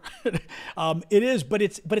boomer. It is, but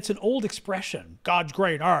it's an old expression. God's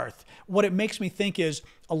great earth. What it makes me think is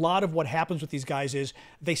a lot of what happens with these guys is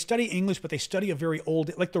they study English, but they study a very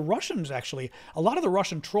old, like the Russians actually. A lot of the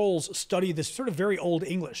Russian trolls study this sort of very old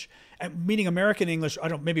English, meaning American English. I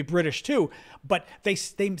don't, maybe British too, but they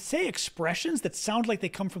say expressions that sound like they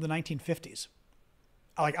come from the 1950s.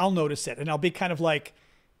 Like I'll notice it, and I'll be kind of like,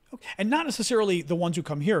 And not necessarily the ones who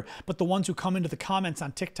come here, but the ones who come into the comments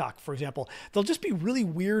on TikTok, for example. They'll just be really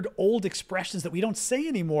weird old expressions that we don't say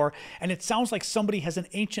anymore. And it sounds like somebody has an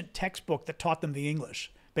ancient textbook that taught them the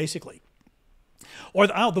English, basically. Or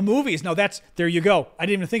the movies. No, there you go. I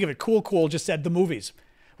didn't even think of it. Cool just said the movies.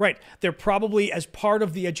 Right. They're probably, as part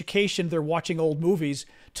of the education, they're watching old movies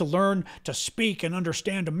to learn to speak and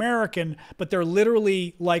understand American, but they're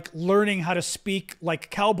literally like learning how to speak like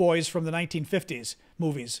cowboys from the 1950s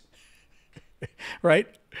movies. Right?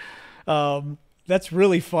 That's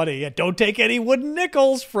really funny. Don't take any wooden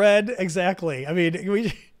nickels, Fred. Exactly. I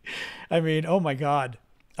mean, oh my God.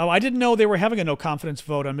 Oh, I didn't know they were having a no confidence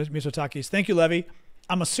vote on Mitsotakis. Thank you, Levy.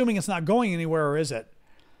 I'm assuming it's not going anywhere, or is it?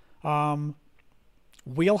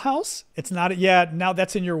 Wheelhouse? It's not. Yeah, now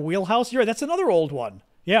that's in your wheelhouse. That's another old one.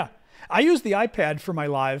 Yeah. I use the iPad for my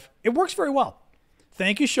live. It works very well.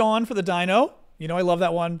 Thank you, Sean, for the dino. You know I love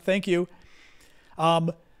that one. Thank you.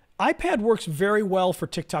 iPad works very well for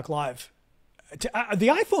TikTok Live. The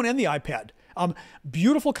iPhone and the iPad.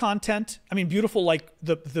 Beautiful content. I mean, beautiful, like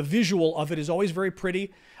the visual of it is always very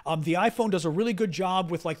pretty. The iPhone does a really good job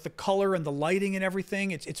with like the color and the lighting and everything.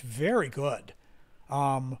 It's very good.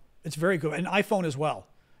 It's very good. And iPhone as well.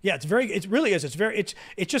 Yeah, it really is.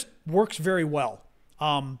 It just works very well.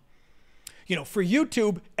 You know, for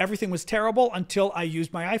YouTube, everything was terrible until I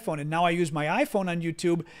used my iPhone. And now I use my iPhone on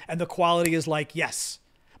YouTube and the quality is like, yes.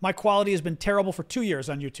 My quality has been terrible for 2 years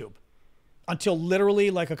on YouTube. Until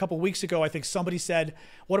literally like a couple weeks ago, I think somebody said,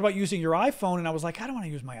 what about using your iPhone? And I was like, I don't want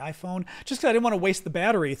to use my iPhone just because I didn't want to waste the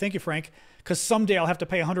battery. Thank you, Frank. Because someday I'll have to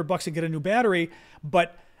pay $100 and get a new battery.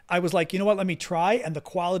 But I was like, you know what? Let me try. And the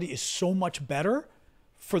quality is so much better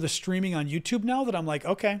for the streaming on YouTube now that I'm like,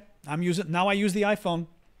 okay, now I use the iPhone.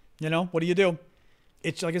 You know, what do you do?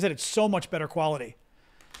 It's like I said, it's so much better quality.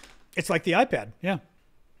 It's like the iPad. Yeah.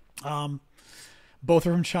 Both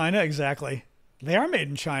are from China. Exactly. They are made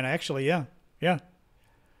in China, actually. Yeah. Yeah.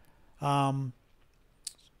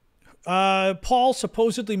 Paul,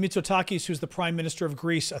 supposedly Mitsotakis, who's the prime minister of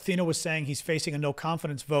Greece, Athena was saying he's facing a no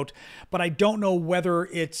confidence vote, but I don't know whether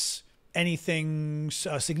it's anything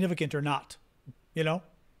significant or not. You know?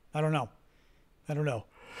 I don't know.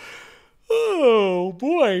 Oh,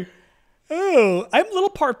 boy. Oh, I'm a little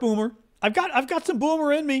part boomer. I've got some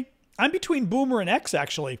boomer in me. I'm between boomer and X,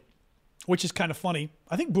 actually, which is kind of funny.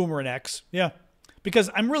 I think boomer and X. Yeah. Because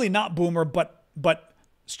I'm really not boomer, but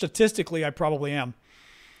statistically I probably am.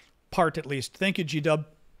 Part at least. Thank you, G-Dub.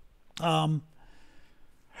 Well,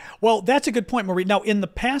 that's a good point, Marie. Now, in the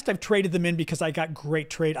past, I've traded them in because I got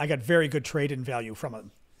very good trade-in value from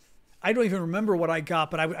them. I don't even remember what I got,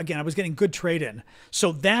 but I was getting good trade-in.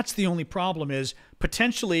 So that's the only problem is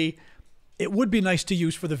potentially it would be nice to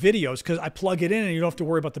use for the videos because I plug it in and you don't have to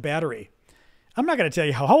worry about the battery. I'm not going to tell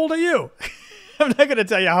you how old are you? I'm not going to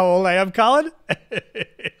tell you how old I am, Colin.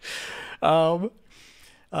 Oh,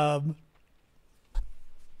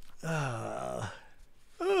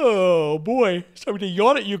 boy. Starting to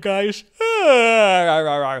yawn at you guys.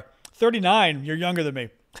 39. You're younger than me.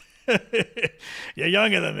 You're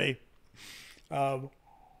younger than me.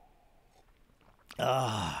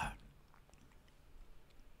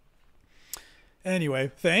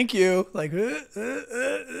 Anyway, thank you. Like,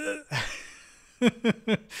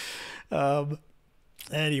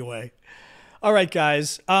 anyway. All right,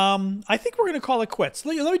 guys. I think we're going to call it quits.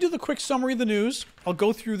 Let me do the quick summary of the news. I'll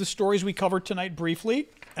go through the stories we covered tonight briefly,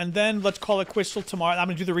 and then let's call it quits till tomorrow. I'm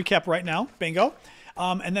going to do the recap right now. Bingo.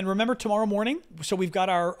 And then remember tomorrow morning. So we've got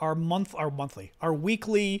our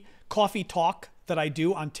weekly coffee talk that I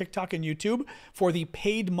do on TikTok and YouTube for the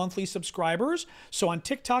paid monthly subscribers. So on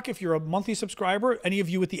TikTok, if you're a monthly subscriber, any of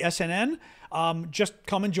you with the SNN, just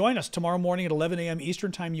come and join us tomorrow morning at 11 a.m.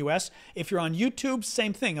 Eastern Time US. If you're on YouTube,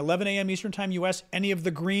 same thing, 11 a.m. Eastern Time US. Any of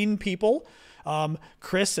the green people,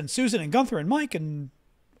 Chris and Susan and Gunther and Mike and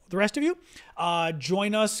the rest of you,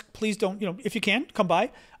 join us. Please don't, if you can, come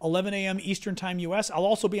by 11 a.m. Eastern Time US. I'll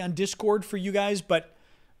also be on Discord for you guys, but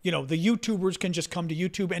the YouTubers can just come to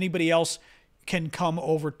YouTube. Anybody else can come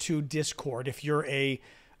over to Discord. If you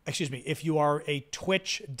are a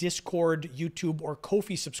Twitch, Discord, YouTube, or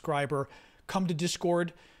Ko-fi subscriber, come to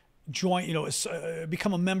Discord, join,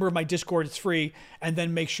 become a member of my Discord. It's free. And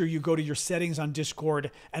then make sure you go to your settings on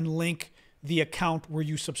Discord and link the account where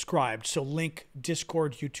you subscribed. So link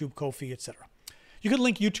Discord, YouTube, Ko-fi, etc. You could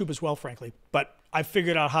link YouTube as well, frankly, but I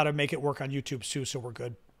figured out how to make it work on YouTube too, so we're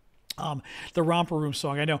good. The Romper Room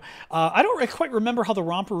song, I know. I don't quite remember how the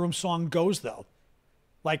Romper Room song goes, though.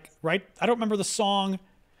 Like, right? I don't remember the song.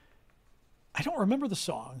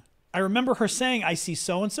 I remember her saying, I see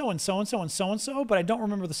so-and-so and so-and-so and so-and-so, but I don't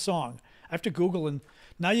remember the song. I have to Google and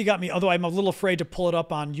Now you got me, although I'm a little afraid to pull it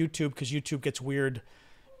up on YouTube because YouTube gets weird.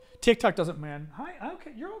 TikTok doesn't, man. Hi,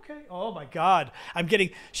 okay, you're okay. Oh my God.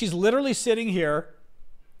 She's literally sitting here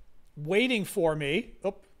waiting for me.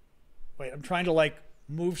 Oh, wait, I'm trying to like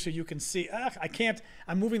move so you can see. I can't,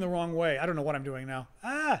 I'm moving the wrong way. I don't know what I'm doing now.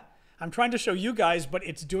 I'm trying to show you guys, but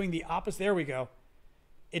it's doing the opposite. There we go.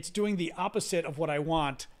 It's doing the opposite of what I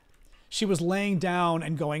want. She was laying down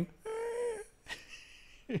and going,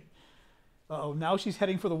 uh-oh, now she's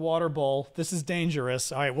heading for the water bowl. This is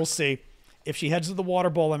dangerous. All right, we'll see. If she heads to the water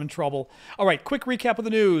bowl, I'm in trouble. All right, quick recap of the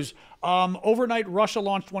news. Overnight, Russia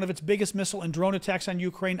launched one of its biggest missile and drone attacks on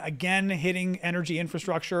Ukraine, again hitting energy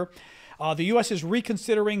infrastructure. The U.S. is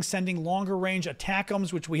reconsidering sending longer-range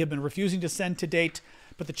ATACMs, which we have been refusing to send to date,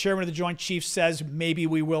 but the chairman of the Joint Chiefs says maybe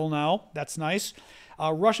we will now. That's nice.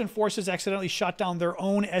 Russian forces accidentally shot down their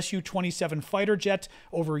own Su-27 fighter jet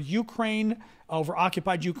over Ukraine, over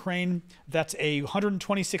occupied Ukraine. That's a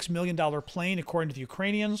 $126 million plane, according to the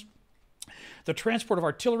Ukrainians. The transport of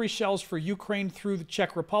artillery shells for Ukraine through the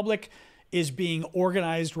Czech Republic is being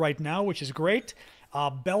organized right now, which is great.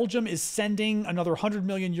 Belgium is sending another 100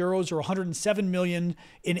 million euros or 107 million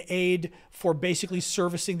in aid for basically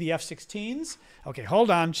servicing the F-16s. Okay, hold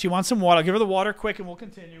on. She wants some water. I'll give her the water quick and we'll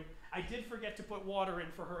continue. I did forget to put water in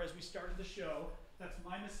for her as we started the show. That's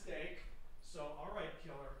my mistake. So, all right,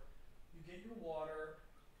 killer. You get your water.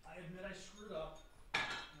 I admit I screwed up.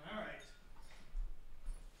 All right.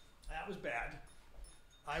 That was bad.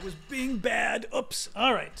 I was being bad. Oops.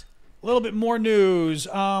 All right. A little bit more news.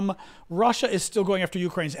 Russia is still going after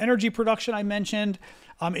Ukraine's energy production, I mentioned.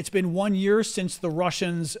 It's been 1 year since the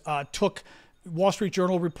Russians took Wall Street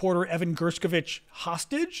Journal reporter Evan Gershkovich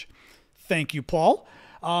hostage. Thank you, Paul.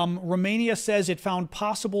 Romania says it found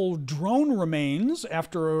possible drone remains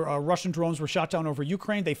after Russian drones were shot down over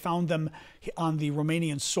Ukraine. They found them on the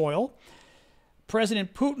Romanian soil.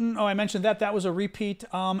 President Putin, I mentioned that. That was a repeat.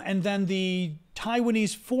 And then the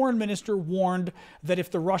Taiwanese foreign minister warned that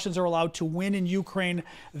if the Russians are allowed to win in Ukraine,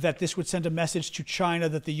 that this would send a message to China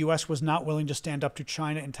that the U.S. was not willing to stand up to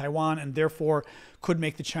China in Taiwan and therefore could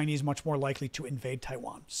make the Chinese much more likely to invade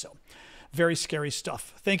Taiwan. So very scary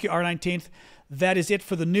stuff. Thank you, R19th. That is it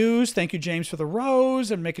for the news. Thank you, James, for the rose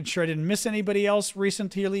and making sure I didn't miss anybody else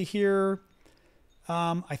recently here.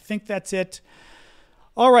 I think that's it.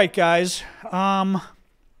 All right, guys. Have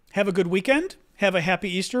a good weekend. Have a happy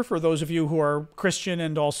Easter for those of you who are Christian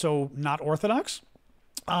and also not Orthodox.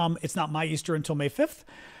 It's not my Easter until May 5th.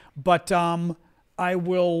 But I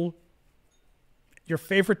will... Your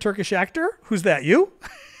favorite Turkish actor? Who's that? You?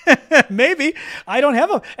 Maybe. I don't have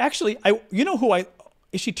a... Actually, you know who I...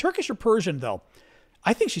 Is she Turkish or Persian, though?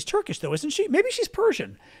 I think she's Turkish, though, isn't she? Maybe she's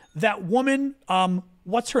Persian. That woman,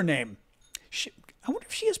 what's her name? I wonder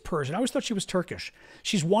if she is Persian. I always thought she was Turkish.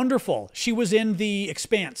 She's wonderful. She was in The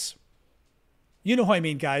Expanse. You know who I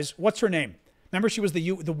mean, guys. What's her name? Remember she was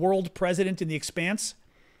the world president in The Expanse?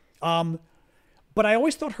 But I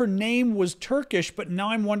always thought her name was Turkish, but now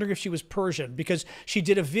I'm wondering if she was Persian because she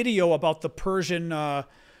did a video about the Persian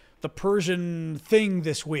thing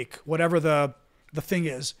this week, whatever the thing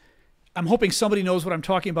is. I'm hoping somebody knows what I'm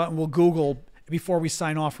talking about and will Google before we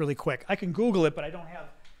sign off really quick. I can Google it, but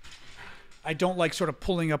I don't like sort of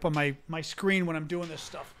pulling up on my screen when I'm doing this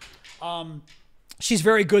stuff. She's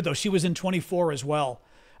very good, though. She was in 24 as well.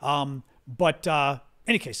 But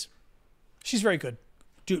any case, she's very good.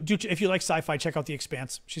 If you like sci-fi, check out The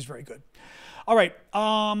Expanse. She's very good. All right,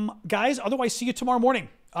 guys, otherwise, see you tomorrow morning.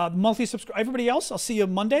 Monthly everybody else, I'll see you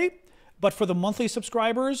Monday. But for the monthly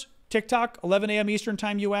subscribers, TikTok, 11 a.m. Eastern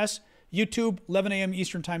Time U.S., YouTube, 11 a.m.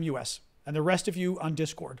 Eastern Time U.S., and the rest of you on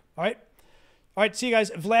Discord. All right? All right, see you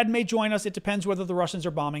guys. Vlad may join us. It depends whether the Russians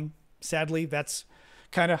are bombing. Sadly, that's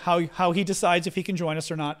kind of how he decides if he can join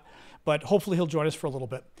us or not. But hopefully he'll join us for a little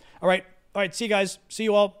bit. All right, see you guys. See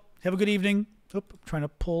you all. Have a good evening. Oop, I'm trying to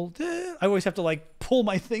pull. I always have to like pull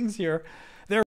my things here.